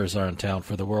players are in town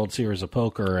for the World Series of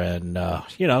Poker, and,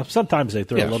 sometimes they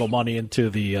throw a little money into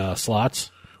the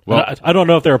slots. Well, I don't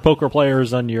know if there are poker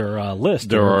players on your list.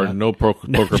 There are no poker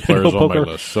players on my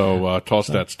list, so toss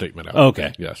that statement out.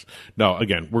 Okay. Yes. Now,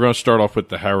 again, we're going to start off with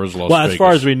the Harrah's Las Vegas. Well, as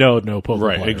far as we know, no poker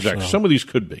players. Right, exactly. So. Some of these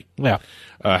could be. Yeah.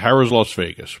 Harrah's Las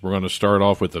Vegas. We're going to start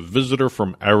off with a visitor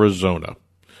from Arizona.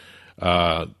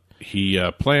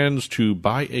 He plans to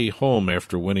buy a home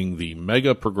after winning the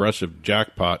mega progressive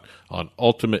jackpot on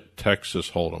Ultimate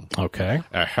Texas Hold'em. Okay.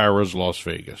 At Harrah's Las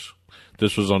Vegas.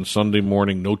 This was on Sunday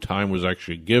morning. No time was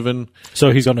actually given.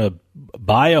 So he's going to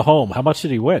buy a home. How much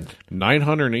did he win?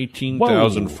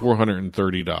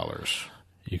 $918,430.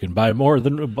 You can buy more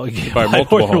than buy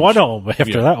multiple homes. One home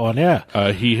after that one.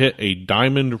 Yeah. He hit a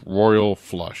Diamond Royal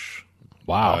Flush.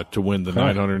 Wow. To win the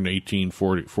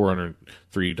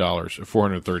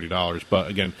 $430.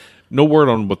 But again, no word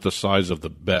on what the size of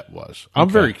the bet was. I'm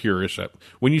very curious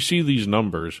when you see these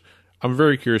numbers. I'm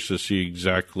very curious to see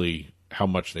exactly how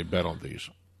much they bet on these.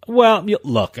 Well,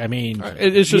 look, I mean,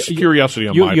 it's just curiosity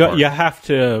on my part. You have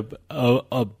to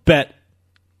bet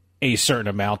a certain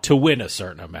amount to win a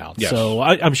certain amount. Yes. So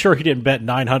I'm sure he didn't bet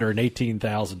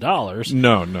 $918,000.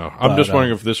 No. I'm just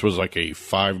wondering if this was like a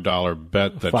 $5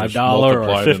 bet that just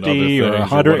multiplied or 50 or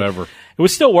 100 or whatever. It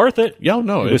was still worth it. Yeah,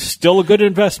 no, it was still a good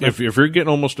investment. If you're getting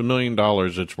almost $1 million,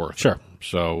 it's worth it.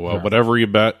 So whatever you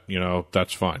bet,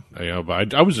 that's fine.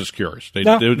 But I was just curious.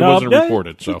 It wasn't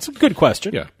reported. So it's a good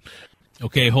question. Yeah.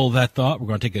 Okay, hold that thought. We're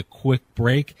going to take a quick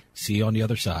break. See you on the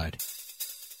other side.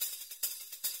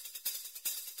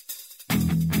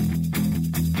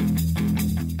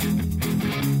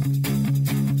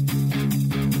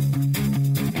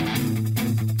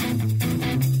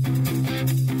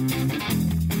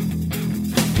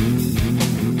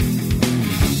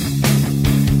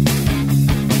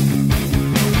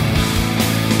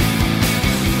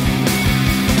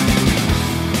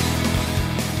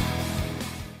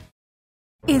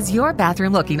 Is your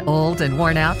bathroom looking old and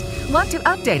worn out? Want to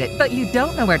update it, but you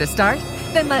don't know where to start?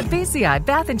 Then let BCI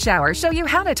Bath & Shower show you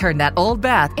how to turn that old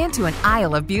bath into an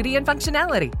aisle of beauty and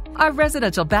functionality. Our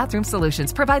residential bathroom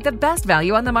solutions provide the best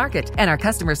value on the market, and our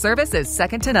customer service is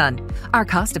second to none. Our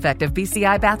cost-effective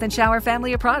BCI Bath & Shower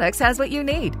family of products has what you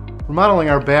need. Remodeling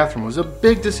our bathroom was a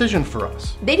big decision for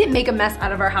us. They didn't make a mess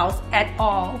out of our house at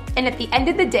all. And at the end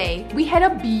of the day, we had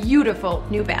a beautiful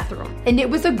new bathroom. And it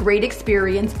was a great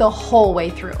experience the whole way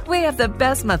through. We have the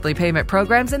best monthly payment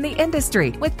programs in the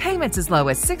industry, with payments as low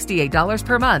as $68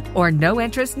 per month or no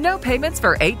interest, no payments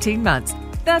for 18 months.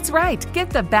 That's right. Get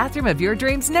the bathroom of your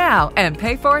dreams now and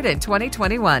pay for it in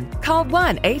 2021. Call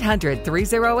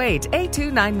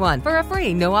 1-800-308-8291 for a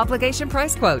free no-obligation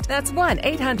price quote. That's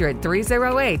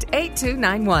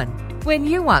 1-800-308-8291. When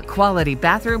you want quality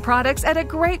bathroom products at a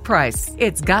great price,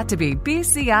 it's got to be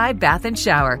BCI Bath &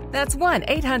 Shower. That's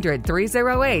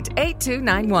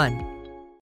 1-800-308-8291.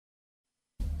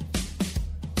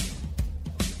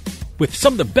 With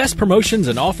some of the best promotions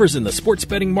and offers in the sports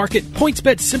betting market,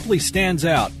 PointsBet simply stands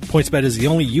out. PointsBet is the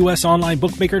only U.S. online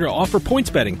bookmaker to offer points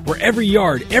betting, where every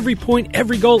yard, every point,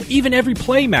 every goal, even every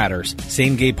play matters.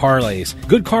 Same-game parlays,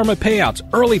 good karma payouts,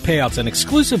 early payouts, and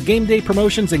exclusive game day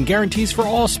promotions and guarantees for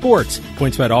all sports.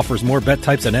 PointsBet offers more bet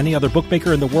types than any other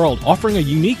bookmaker in the world, offering a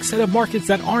unique set of markets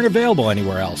that aren't available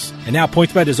anywhere else. And now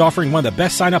PointsBet is offering one of the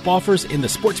best sign-up offers in the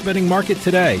sports betting market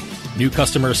today. New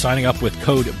customers signing up with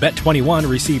code BET21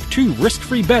 receive 2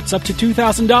 risk-free bets up to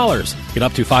 $2,000. Get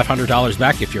up to $500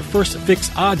 back if your first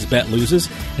fixed odds bet loses,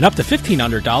 and up to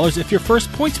 $1,500 if your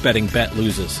first points betting bet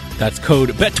loses. That's code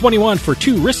BET21 for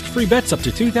 2 risk-free bets up to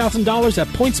 $2,000 at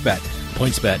PointsBet.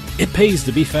 PointsBet, it pays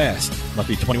to be fast. Must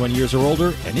be 21 years or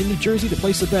older and in New Jersey to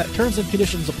place a bet. Terms and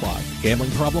conditions apply.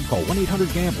 Gambling problem? Call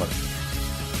 1-800-GAMBLER.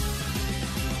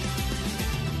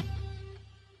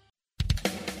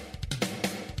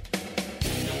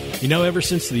 You know, ever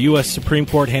since the U.S. Supreme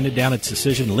Court handed down its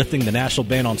decision lifting the national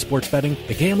ban on sports betting,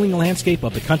 the gambling landscape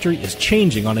of the country is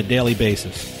changing on a daily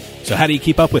basis. So how do you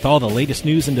keep up with all the latest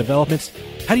news and developments?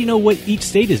 How do you know what each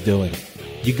state is doing?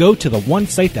 You go to the one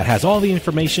site that has all the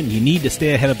information you need to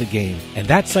stay ahead of the game, and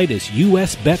that site is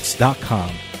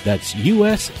usbets.com. That's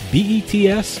usbets.com.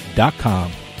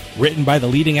 Written by the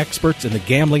leading experts in the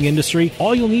gambling industry,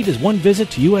 all you'll need is one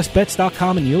visit to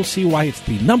usbets.com and you'll see why it's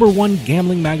the #1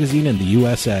 gambling magazine in the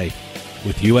USA.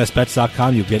 With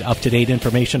usbets.com, you'll get up-to-date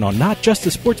information on not just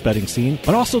the sports betting scene,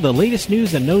 but also the latest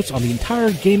news and notes on the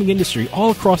entire gaming industry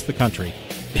all across the country.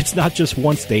 It's not just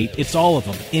one state, it's all of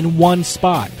them in one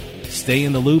spot. Stay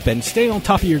in the loop and stay on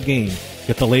top of your game.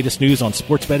 Get the latest news on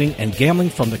sports betting and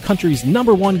gambling from the country's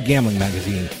 #1 gambling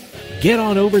magazine. Get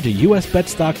on over to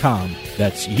usbets.com.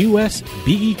 That's usbets.com.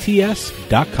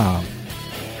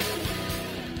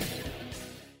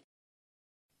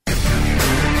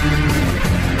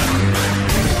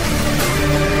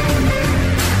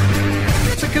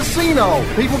 It's a casino.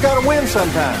 People gotta win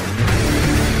sometime.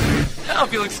 Now,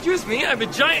 if you'll excuse me, I have a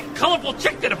giant, colorful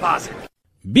check to deposit.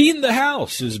 Beating the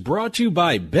House is brought to you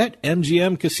by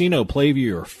BetMGM Casino. Play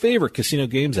your favorite casino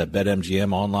games at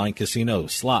BetMGM Online Casino.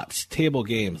 Slots, table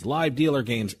games, live dealer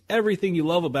games, everything you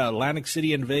love about Atlantic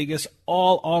City and Vegas,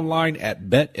 all online at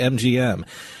BetMGM.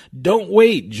 Don't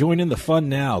wait. Join in the fun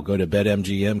now. Go to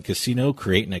BetMGM Casino,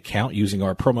 create an account using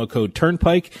our promo code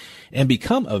Turnpike, and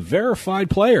become a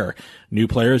verified player. New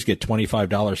players get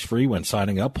 $25 free when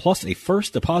signing up, plus a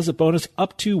first deposit bonus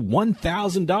up to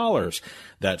 $1,000.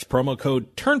 That's promo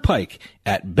code Turnpike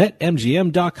at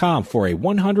BetMGM.com for a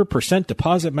 100%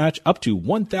 deposit match up to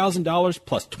 $1,000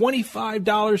 plus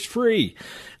 $25 free.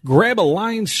 Grab a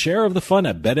lion's share of the fun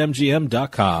at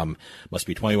BetMGM.com. Must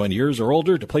be 21 years or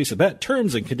older to place a bet.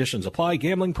 Terms and conditions apply.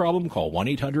 Gambling problem? Call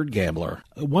 1-800-GAMBLER.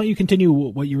 Why don't you continue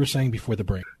what you were saying before the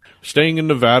break? Staying in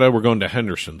Nevada, we're going to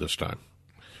Henderson this time.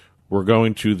 We're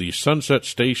going to the Sunset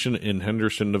Station in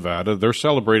Henderson, Nevada. They're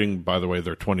celebrating, by the way,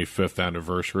 their 25th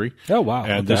anniversary. Oh, wow.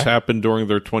 And this happened during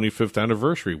their 25th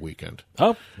anniversary weekend.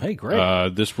 Oh, hey,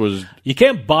 great. This was... You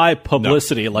can't buy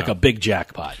publicity like a big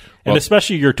jackpot. And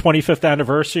especially your 25th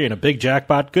anniversary and a big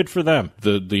jackpot, good for them.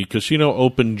 The casino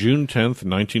opened June 10th,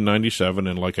 1997,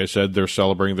 and like I said, they're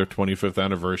celebrating their 25th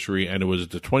anniversary, and it was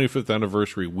the 25th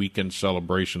anniversary weekend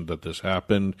celebration that this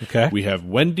happened. Okay. We have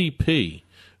Wendy P.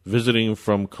 visiting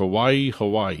from Kauai,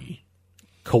 Hawaii.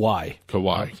 Kauai.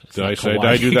 Did I say? Did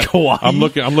I do that? Kauai. I'm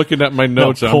looking at my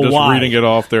notes. No, and I'm just reading it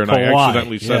off there, and I Kauai.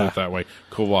 accidentally said it that way.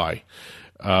 Kauai,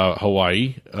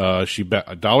 Hawaii. She bet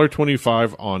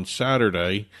 $1.25 on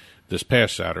Saturday, this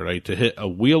past Saturday, to hit a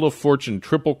Wheel of Fortune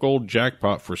triple gold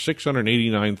jackpot for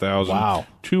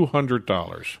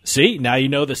 $689,200. See, now you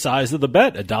know the size of the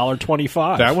bet,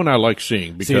 $1.25. That one I like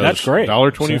seeing because that's great.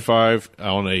 $1.25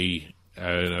 on a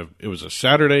And it was a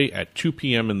Saturday at 2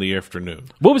 p.m. in the afternoon.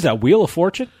 What was that, Wheel of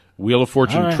Fortune? Wheel of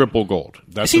Fortune Right. Triple Gold.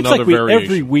 That's it seems another like variation.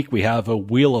 every week we have a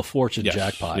Wheel of Fortune Yes,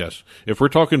 jackpot. Yes. If we're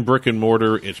talking brick and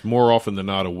mortar, it's more often than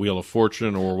not a Wheel of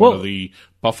Fortune or one of the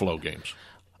Buffalo games.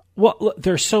 Well, look,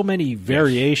 there's so many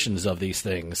variations of these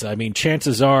things. I mean,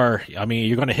 chances are,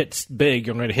 you're going to hit big.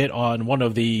 You're going to hit on one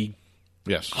of the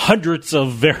hundreds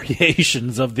of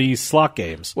variations of these slot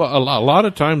games. Well, a lot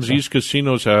of times these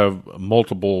casinos have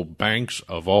multiple banks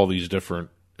of all these different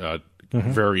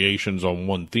variations on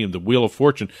one theme. The Wheel of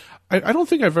Fortune, I don't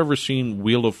think I've ever seen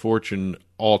Wheel of Fortune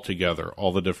all together,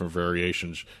 all the different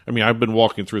variations. I mean, I've been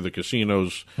walking through the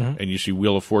casinos, and you see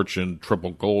Wheel of Fortune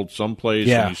Triple Gold someplace,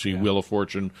 and you see Wheel of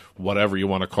Fortune, whatever you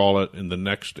want to call it, in the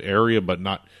next area, but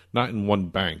not in one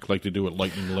bank like they do at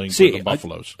Lightning Link or the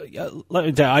Buffaloes.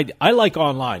 I like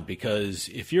online because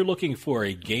if you're looking for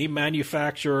a game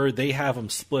manufacturer, they have them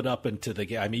split up into the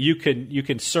game. I mean, you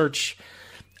can search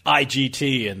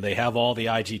IGT, and they have all the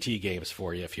IGT games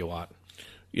for you if you want.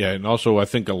 Yeah, and also I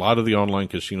think a lot of the online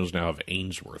casinos now have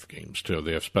Ainsworth games too.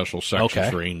 They have special sections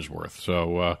for Ainsworth.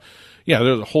 So,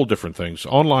 there's a whole different things.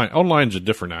 Online's a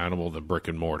different animal than brick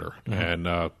and mortar, and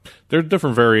there are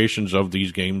different variations of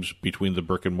these games between the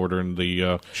brick and mortar and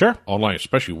the online,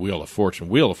 especially Wheel of Fortune.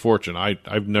 Wheel of Fortune,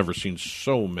 I've never seen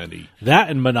so many. That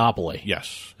and Monopoly.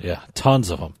 Yes. Yeah, tons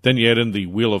of them. Then you add in the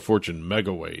Wheel of Fortune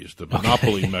Megaways, the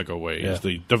Monopoly Megaways,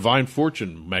 the Divine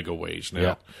Fortune Megaways now.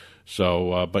 Yeah.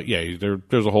 So,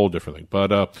 there's a whole different thing. But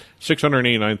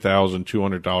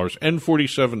 $689,200 and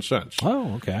 47 cents.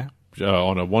 Oh, okay.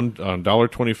 On a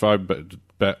 $1.25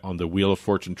 bet on the Wheel of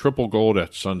Fortune Triple Gold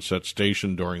at Sunset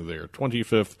Station during their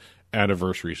 25th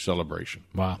anniversary celebration.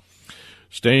 Wow.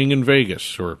 Staying in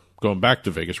Vegas, or going back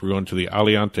to Vegas, we're going to the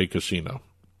Aliante Casino.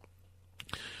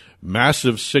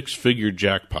 Massive six-figure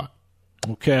jackpot.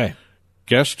 Okay.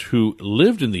 Guest who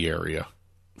lived in the area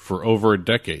for over a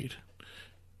decade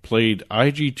played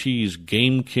IGT's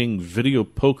Game King video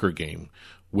poker game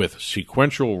with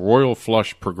sequential Royal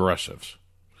Flush progressives.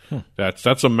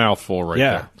 That's a mouthful right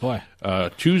there. Yeah, boy.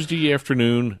 Tuesday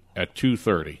afternoon at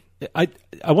 2:30. I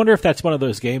wonder if that's one of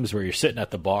those games where you're sitting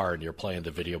at the bar and you're playing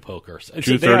the video poker.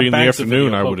 2:30 in the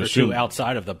afternoon, I would assume.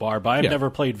 Outside of the bar, but I've never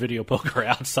played video poker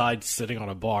outside sitting on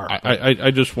a bar.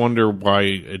 I just wonder why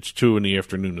it's 2 in the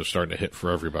afternoon is starting to hit for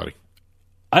everybody.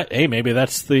 Hey, maybe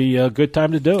that's the good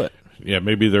time to do it. Yeah,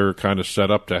 maybe they're kind of set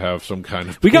up to have some kind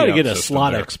of. We got to get a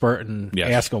slot expert and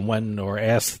ask them when, or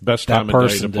ask best that time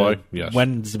person of day to play. Yes.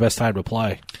 When's the best time to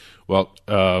play. Well,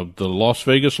 the Las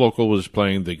Vegas local was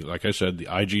playing like I said, the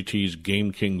IGT's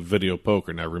Game King video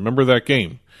poker. Now, remember that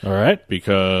game, all right?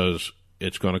 Because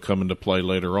it's going to come into play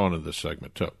later on in this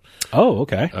segment too. Oh,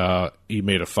 okay. He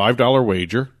made a $5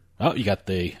 wager. Oh, you got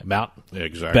the amount.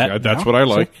 Exactly. That's what I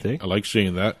like. I like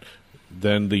seeing that.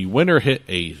 Then the winner hit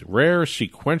a rare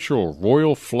sequential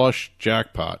Royal Flush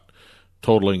jackpot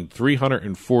totaling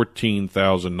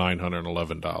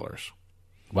 $314,911.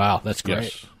 Wow, that's great.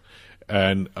 Yes.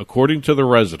 And according to the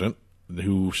resident,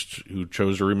 who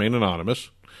chose to remain anonymous,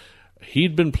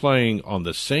 he'd been playing on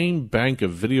the same bank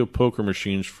of video poker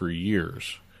machines for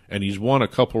years, and he's won a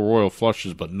couple Royal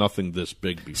Flushes, but nothing this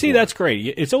big before. See, that's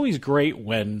great. It's always great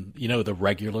when, the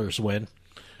regulars win.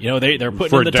 They're putting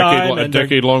for in the time. A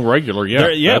decade-long regular,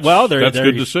 yeah. That's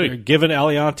good to see. They're giving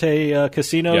Aliante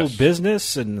Casino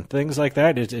business and things like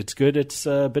that. It's good. It's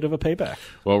a bit of a payback.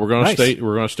 Well, we're going to stay.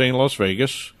 We're going to stay in Las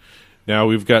Vegas. Now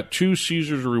we've got 2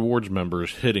 Caesars Rewards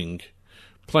members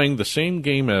playing the same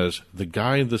game as the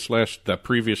guy in that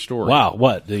previous story. Wow,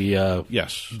 what the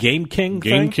Game King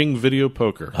Game King video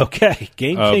poker? Okay,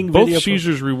 Game King both video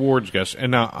Caesars Rewards guests,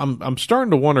 and now I'm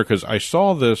starting to wonder because I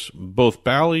saw this both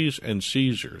Bally's and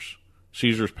Caesars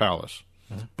Palace,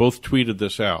 both tweeted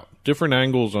this out, different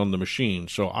angles on the machine.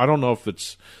 So I don't know if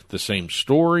it's the same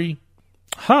story,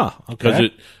 Okay, because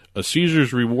a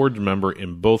Caesars Rewards member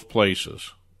in both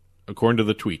places, according to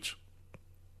the tweets,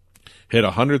 hit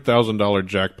a $100,000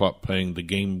 jackpot playing the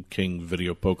Game King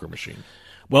video poker machine.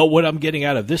 Well, what I'm getting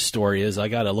out of this story is I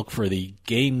got to look for the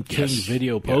Game King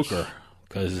video poker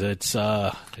because it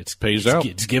pays out.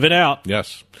 It's given out.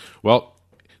 Yes. Well,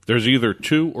 there's either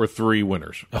 2 or 3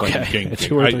 winners. Okay, Game King.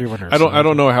 2 or 3 winners. I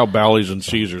don't know how Bally's and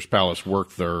Caesars Palace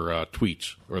work their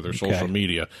tweets or their social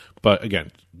media, but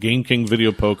again, Game King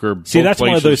video poker. See, that's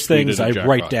one of those things I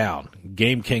write down.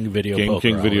 Game King video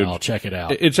poker. I'll check it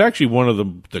out. It's actually one of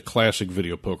the classic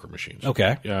video poker machines.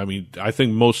 Okay. Yeah, I mean, I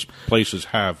think most places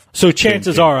have. So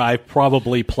chances are I've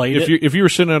probably played it. If you were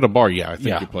sitting at a bar, I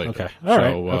think you played it. Okay. All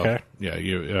right. Okay.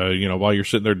 Yeah, while you're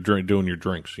sitting there doing your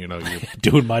drinks, you're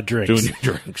doing my drinks. Doing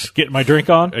your drinks. Getting my drink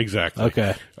on? Exactly.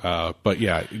 Okay. But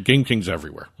yeah, Game King's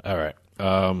everywhere. All right.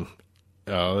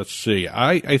 Let's see.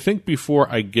 I think before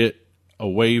I get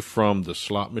away from the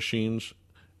slot machines,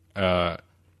 I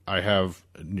have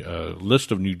a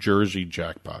list of New Jersey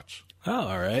jackpots. Oh,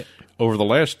 all right. Over the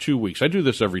last 2 weeks. I do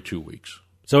this every 2 weeks.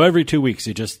 So every 2 weeks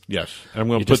you just... Yes. I'm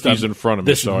going to put these in front of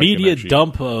me. This media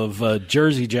dump of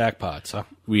Jersey jackpots, huh?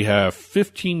 We have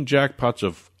 15 jackpots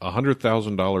of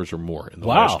 $100,000 or more in the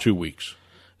last 2 weeks.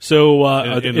 So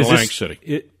in Atlantic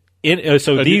City.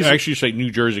 These actually say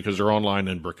New Jersey because they're online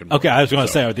and brick and mortar. Okay, I was going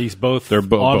to say, are these both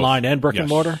online and brick and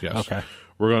mortar? Yes. Okay.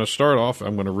 We're going to start off.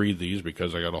 I'm going to read these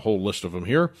because I got a whole list of them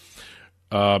here.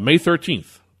 May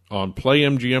 13th on Play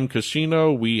MGM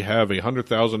Casino, we have a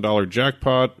 $100,000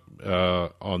 jackpot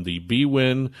on the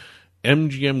BWin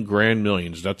MGM Grand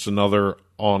Millions. That's another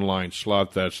online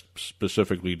slot that's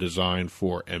specifically designed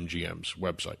for MGM's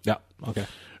website. Yeah. Okay.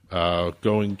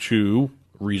 Going to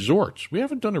resorts. We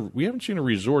haven't seen a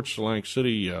resorts Atlantic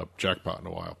City jackpot in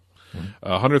a while.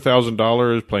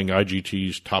 $100,000 playing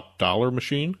IGT's Top Dollar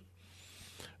machine.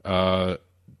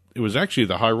 It was actually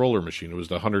the high roller machine. It was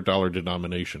the $100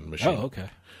 denomination machine. Oh, okay.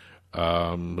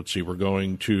 Let's see. We're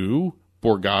going to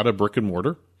Borgata brick and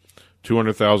mortar.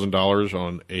 $200,000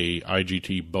 on a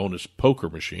IGT bonus poker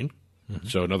machine. Mm-hmm.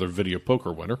 So another video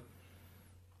poker winner.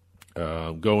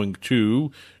 Going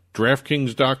to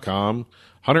DraftKings.com.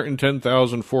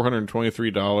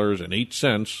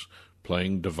 $110,423.08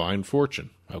 playing Divine Fortune.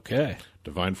 Okay.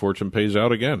 Divine Fortune pays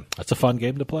out again. That's a fun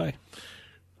game to play.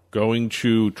 Going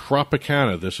to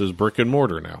Tropicana. This is brick and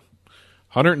mortar now.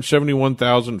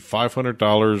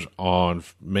 $171,500 on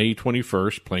May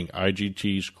 21st playing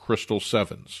IGT's Crystal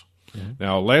Sevens. Mm-hmm.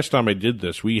 Now, last time I did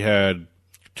this, we had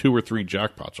 2 or 3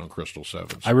 jackpots on Crystal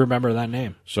Sevens. I remember that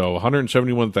name. So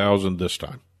 $171,000 this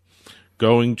time.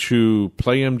 Going to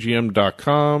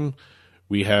PlayMGM.com,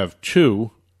 we have 2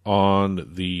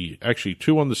 on the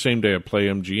same day at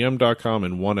PlayMGM.com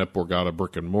and 1 at Borgata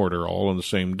Brick and Mortar, all on the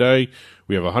same day.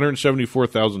 We have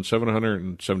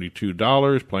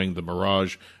 $174,772 playing the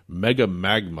Mirage Mega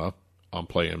Magma on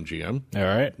PlayMGM. All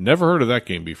right. Never heard of that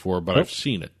game before, but I've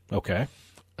seen it. Okay.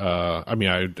 I've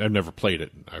never played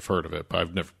it. I've heard of it, but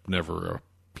I've never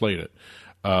played it.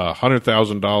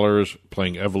 $100,000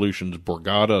 playing Evolution's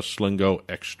Borgata Slingo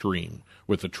Extreme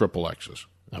with the triple X's.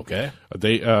 Okay.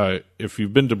 If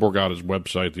you've been to Borgata's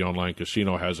website, the online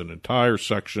casino has an entire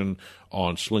section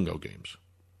on Slingo games.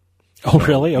 Oh,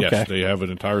 really? Okay. Yes, they have an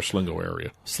entire Slingo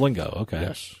area. Slingo, okay.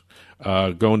 Yes.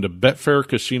 Going to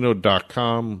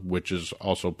BetfairCasino.com, which is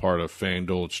also part of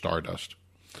FanDuel at Stardust.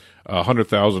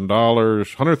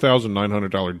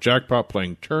 $100,900 jackpot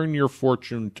playing Turn Your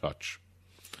Fortune Touch.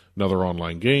 Another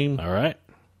online game. All right.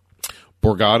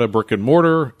 Borgata Brick and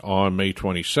Mortar on May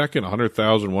 22nd,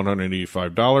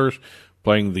 $100,185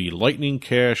 playing the Lightning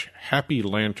Cash Happy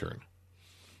Lantern.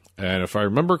 And if I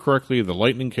remember correctly, the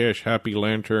Lightning Cash Happy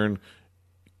Lantern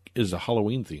is a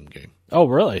Halloween-themed game. Oh,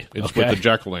 really? It's with the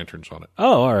jack-o'-lanterns on it.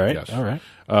 Oh, all right. Yes. All right.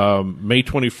 May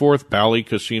 24th,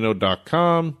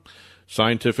 BallyCasino.com.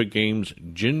 Scientific Games,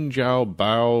 Jinjiao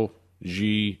Bao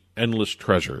Ji Endless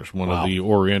Treasures, one of the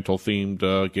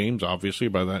Oriental-themed games, obviously,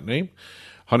 by that name.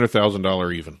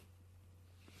 $100,000 even.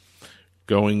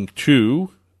 Going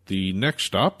to the next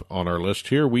stop on our list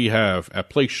here, we have at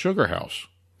Play Sugar House.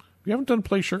 We haven't done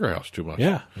Play Sugar House too much.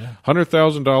 Yeah.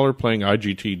 $100,000 playing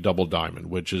IGT Double Diamond,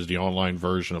 which is the online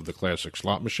version of the classic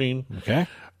slot machine. Okay.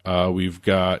 We've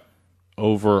got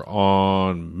over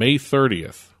on May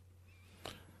 30th,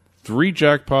 3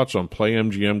 jackpots on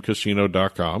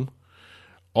PlayMGMCasino.com,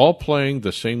 all playing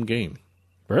the same game.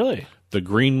 Really? The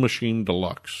Green Machine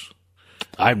Deluxe.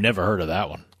 I've never heard of that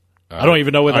one. I don't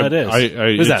even know what that is.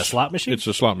 Is that a slot machine? It's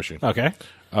a slot machine. Okay.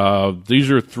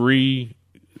 These are three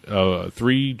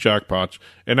jackpots,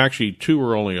 and actually 2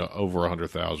 are only over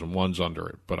 100,000. One's under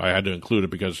it, but I had to include it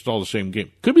because it's all the same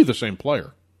game. Could be the same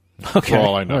player. Okay. For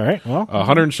all I know. All right. Well,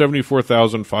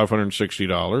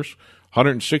 $174,560,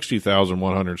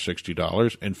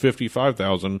 $160,160, and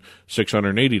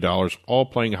 $55,680, all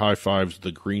playing High Fives,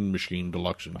 the Green Machine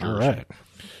Deluxe in Jersey. All right.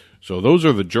 So those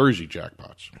are the Jersey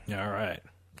jackpots. All right.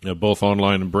 Both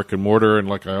online and brick and mortar, and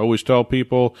like I always tell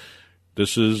people,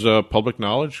 this is public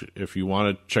knowledge if you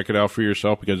want to check it out for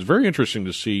yourself, because it's very interesting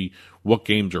to see what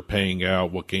games are paying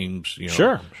out, what games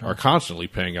sure. are constantly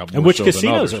paying out, and which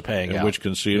casinos are paying out. Which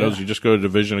casinos. You just go to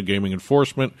Division of Gaming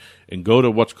Enforcement and go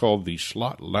to what's called the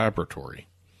Slot Laboratory.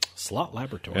 Slot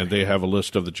Laboratory. And they have a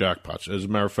list of the jackpots. As a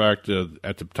matter of fact,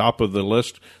 at the top of the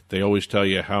list, they always tell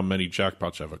you how many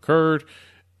jackpots have occurred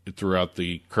throughout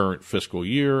the current fiscal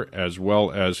year, as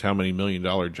well as how many $1 million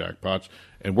jackpots.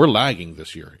 And we're lagging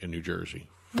this year in New Jersey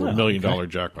for $1 million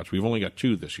jackpots. We've only got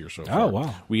 2 this year so far. Oh,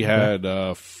 wow. We had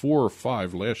 4 or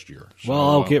 5 last year. So, well,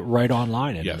 I'll get right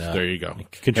online and there you go.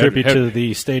 Contribute to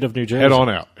the state of New Jersey. Head on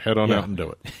out and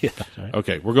do it. Yeah, right.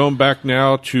 Okay, we're going back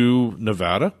now to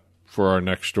Nevada for our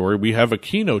next story. We have a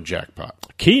Keno jackpot.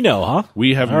 Keno, huh?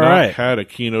 We have not had a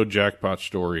Keno jackpot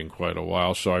story in quite a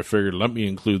while, so I figured let me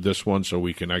include this one so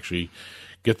we can actually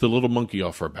get the little monkey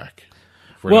off our back.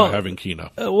 We're not having Keno.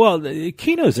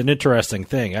 Keno is an interesting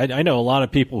thing. I know a lot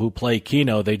of people who play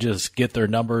Keno, they just get their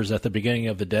numbers at the beginning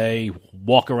of the day,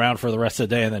 walk around for the rest of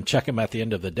the day, and then check them at the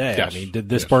end of the day. Yes. I mean, did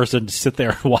this person sit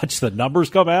there and watch the numbers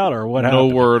come out, or what happened?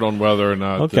 No word on whether or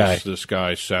not this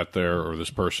guy sat there or this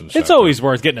person sat there. It's always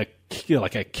worth getting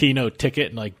a Keno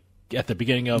ticket and at the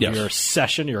beginning of your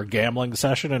session, your gambling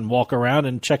session, and walk around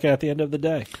and check it at the end of the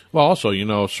day. Well, also,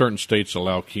 certain states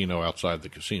allow Keno outside the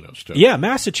casinos, too. Yeah,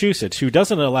 Massachusetts, who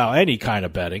doesn't allow any kind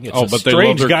of betting. It's a but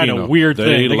strange kind Keno. of weird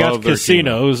thing. They got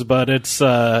casinos, Keno. but it's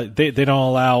they don't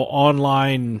allow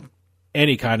online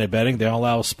any kind of betting. They don't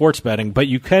allow sports betting, but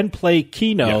you can play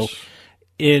Keno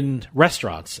in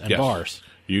restaurants and bars.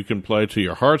 You can play to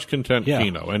your heart's content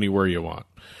Keno anywhere you want.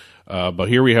 But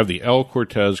here we have the El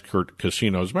Cortez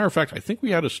Casino. As a matter of fact, I think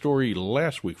we had a story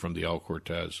last week from the El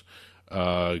Cortez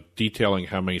detailing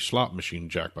how many slot machine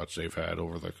jackpots they've had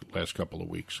over the last couple of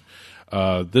weeks.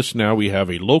 This now we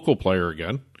have a local player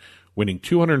again, winning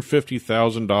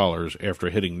 $250,000 after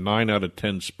hitting 9 out of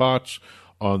 10 spots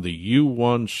on the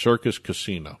U1 Circus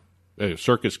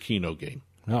Keno game.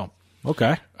 Oh,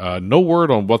 okay. No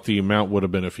word on what the amount would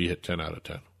have been if he hit 10 out of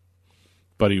 10.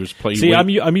 But he was playing. See, I'm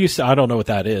used to. I don't know what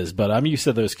that is, but I'm used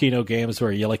to those Keno games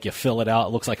where you fill it out. It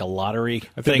looks like a lottery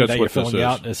thing that you're filling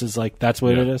out. This is that's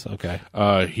what it is. Okay.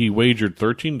 He wagered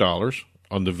 $13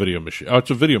 on the video machine. Oh,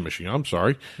 it's a video machine. I'm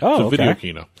sorry. Oh, it's a video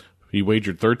Keno. He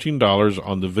wagered $13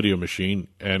 on the video machine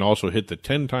and also hit the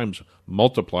 10 times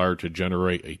multiplier to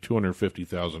generate a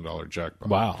 $250,000 jackpot.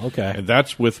 Wow. Okay. And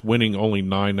that's with winning only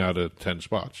 9 out of 10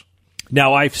 spots.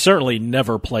 Now, I've certainly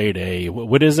never played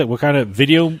what is it? What kind of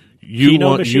video?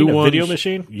 Keno machine? A video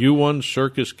machine? U1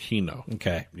 Circus Keno.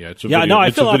 Okay. Yeah, it's a video. No, I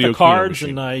it's fill out the cards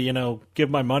and I, give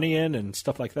my money in and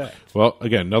stuff like that. Well,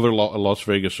 again, another Las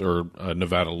Vegas or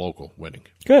Nevada local winning.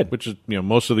 Good. Which is,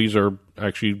 most of these are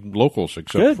actually locals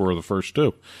except for the first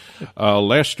 2.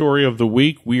 Last story of the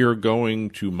week, we are going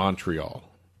to Montreal.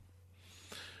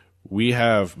 We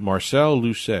have Marcel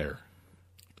Lucer.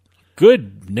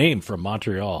 Good name from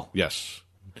Montreal. Yes.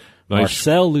 Nice.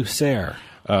 Marcel Lucer.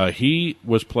 He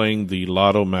was playing the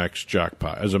Lotto Max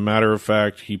jackpot. As a matter of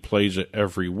fact, he plays it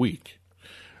every week.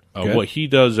 What he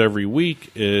does every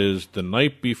week is the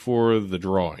night before the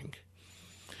drawing,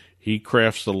 he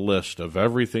crafts a list of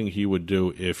everything he would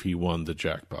do if he won the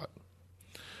jackpot.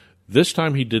 This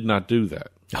time he did not do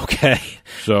that. Okay.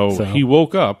 So he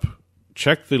woke up,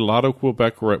 checked the Lotto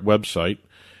Quebec website,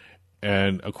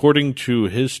 and according to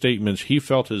his statements, he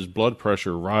felt his blood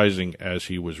pressure rising as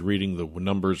he was reading the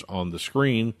numbers on the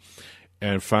screen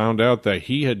and found out that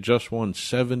he had just won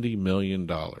 $70 million.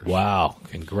 Wow.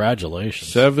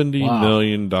 Congratulations. $70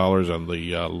 million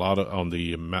on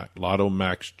the Lotto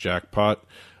Max jackpot.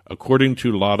 According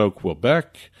to Lotto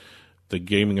Quebec, the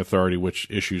gaming authority which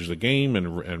issues the game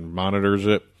and monitors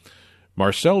it,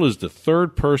 Marcel is the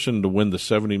 3rd person to win the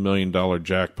 $70 million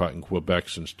jackpot in Quebec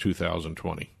since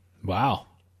 2020. Wow.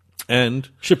 And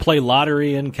should play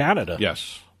lottery in Canada.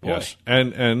 Yes. Boy. Yes.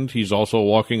 And he's also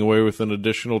walking away with an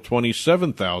additional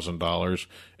 $27,000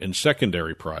 in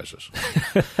secondary prizes.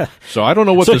 So I don't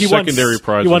know what the secondary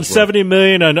prizes were. You won $70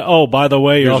 million, and by the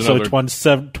way, you also won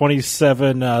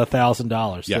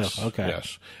 $27,000. Yes. Too. Okay.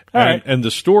 Yes. And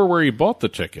the store where he bought the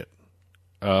ticket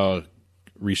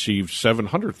received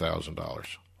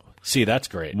 $700,000. See, that's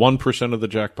great. 1% of the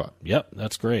jackpot. Yep,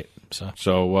 that's great.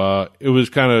 So it was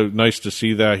kind of nice to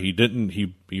see that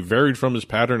he varied from his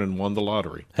pattern and won the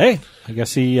lottery. Hey, I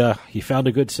guess he found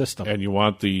a good system. And you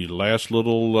want the last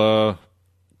little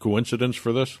coincidence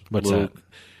for this? What's that?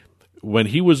 When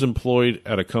he was employed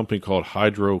at a company called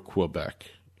Hydro Quebec,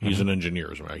 he's an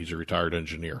engineer. He's a retired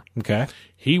engineer. Okay.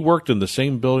 He worked in the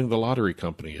same building the lottery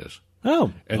company is.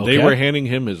 Oh, and they were handing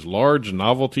him his large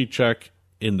novelty check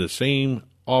in the same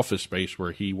office space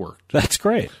where he worked. That's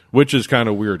great. Which is kind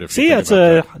of weird. See, that's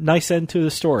a nice end to the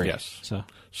story. Yes.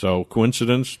 So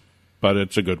coincidence, but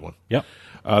it's a good one. Yep.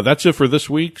 That's it for this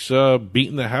week's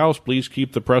Beating the House. Please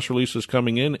keep the press releases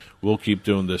coming in. We'll keep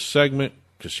doing this segment.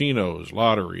 Casinos,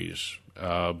 lotteries,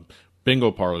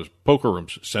 bingo parlors, poker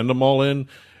rooms. Send them all in,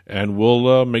 and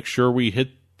we'll make sure we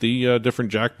hit the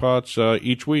different jackpots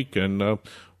each week, and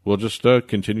we'll just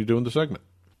continue doing the segment.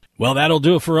 Well, that'll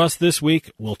do it for us this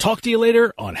week. We'll talk to you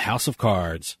later on House of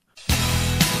Cards.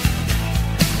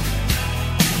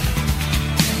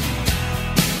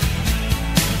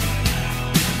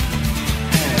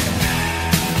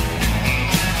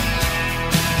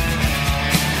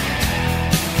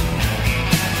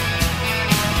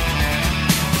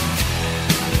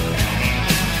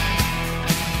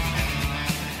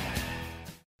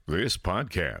 This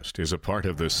podcast is a part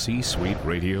of the C-Suite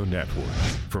Radio Network.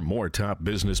 For more top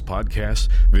business podcasts,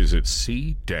 visit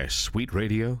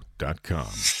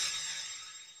c-suiteradio.com.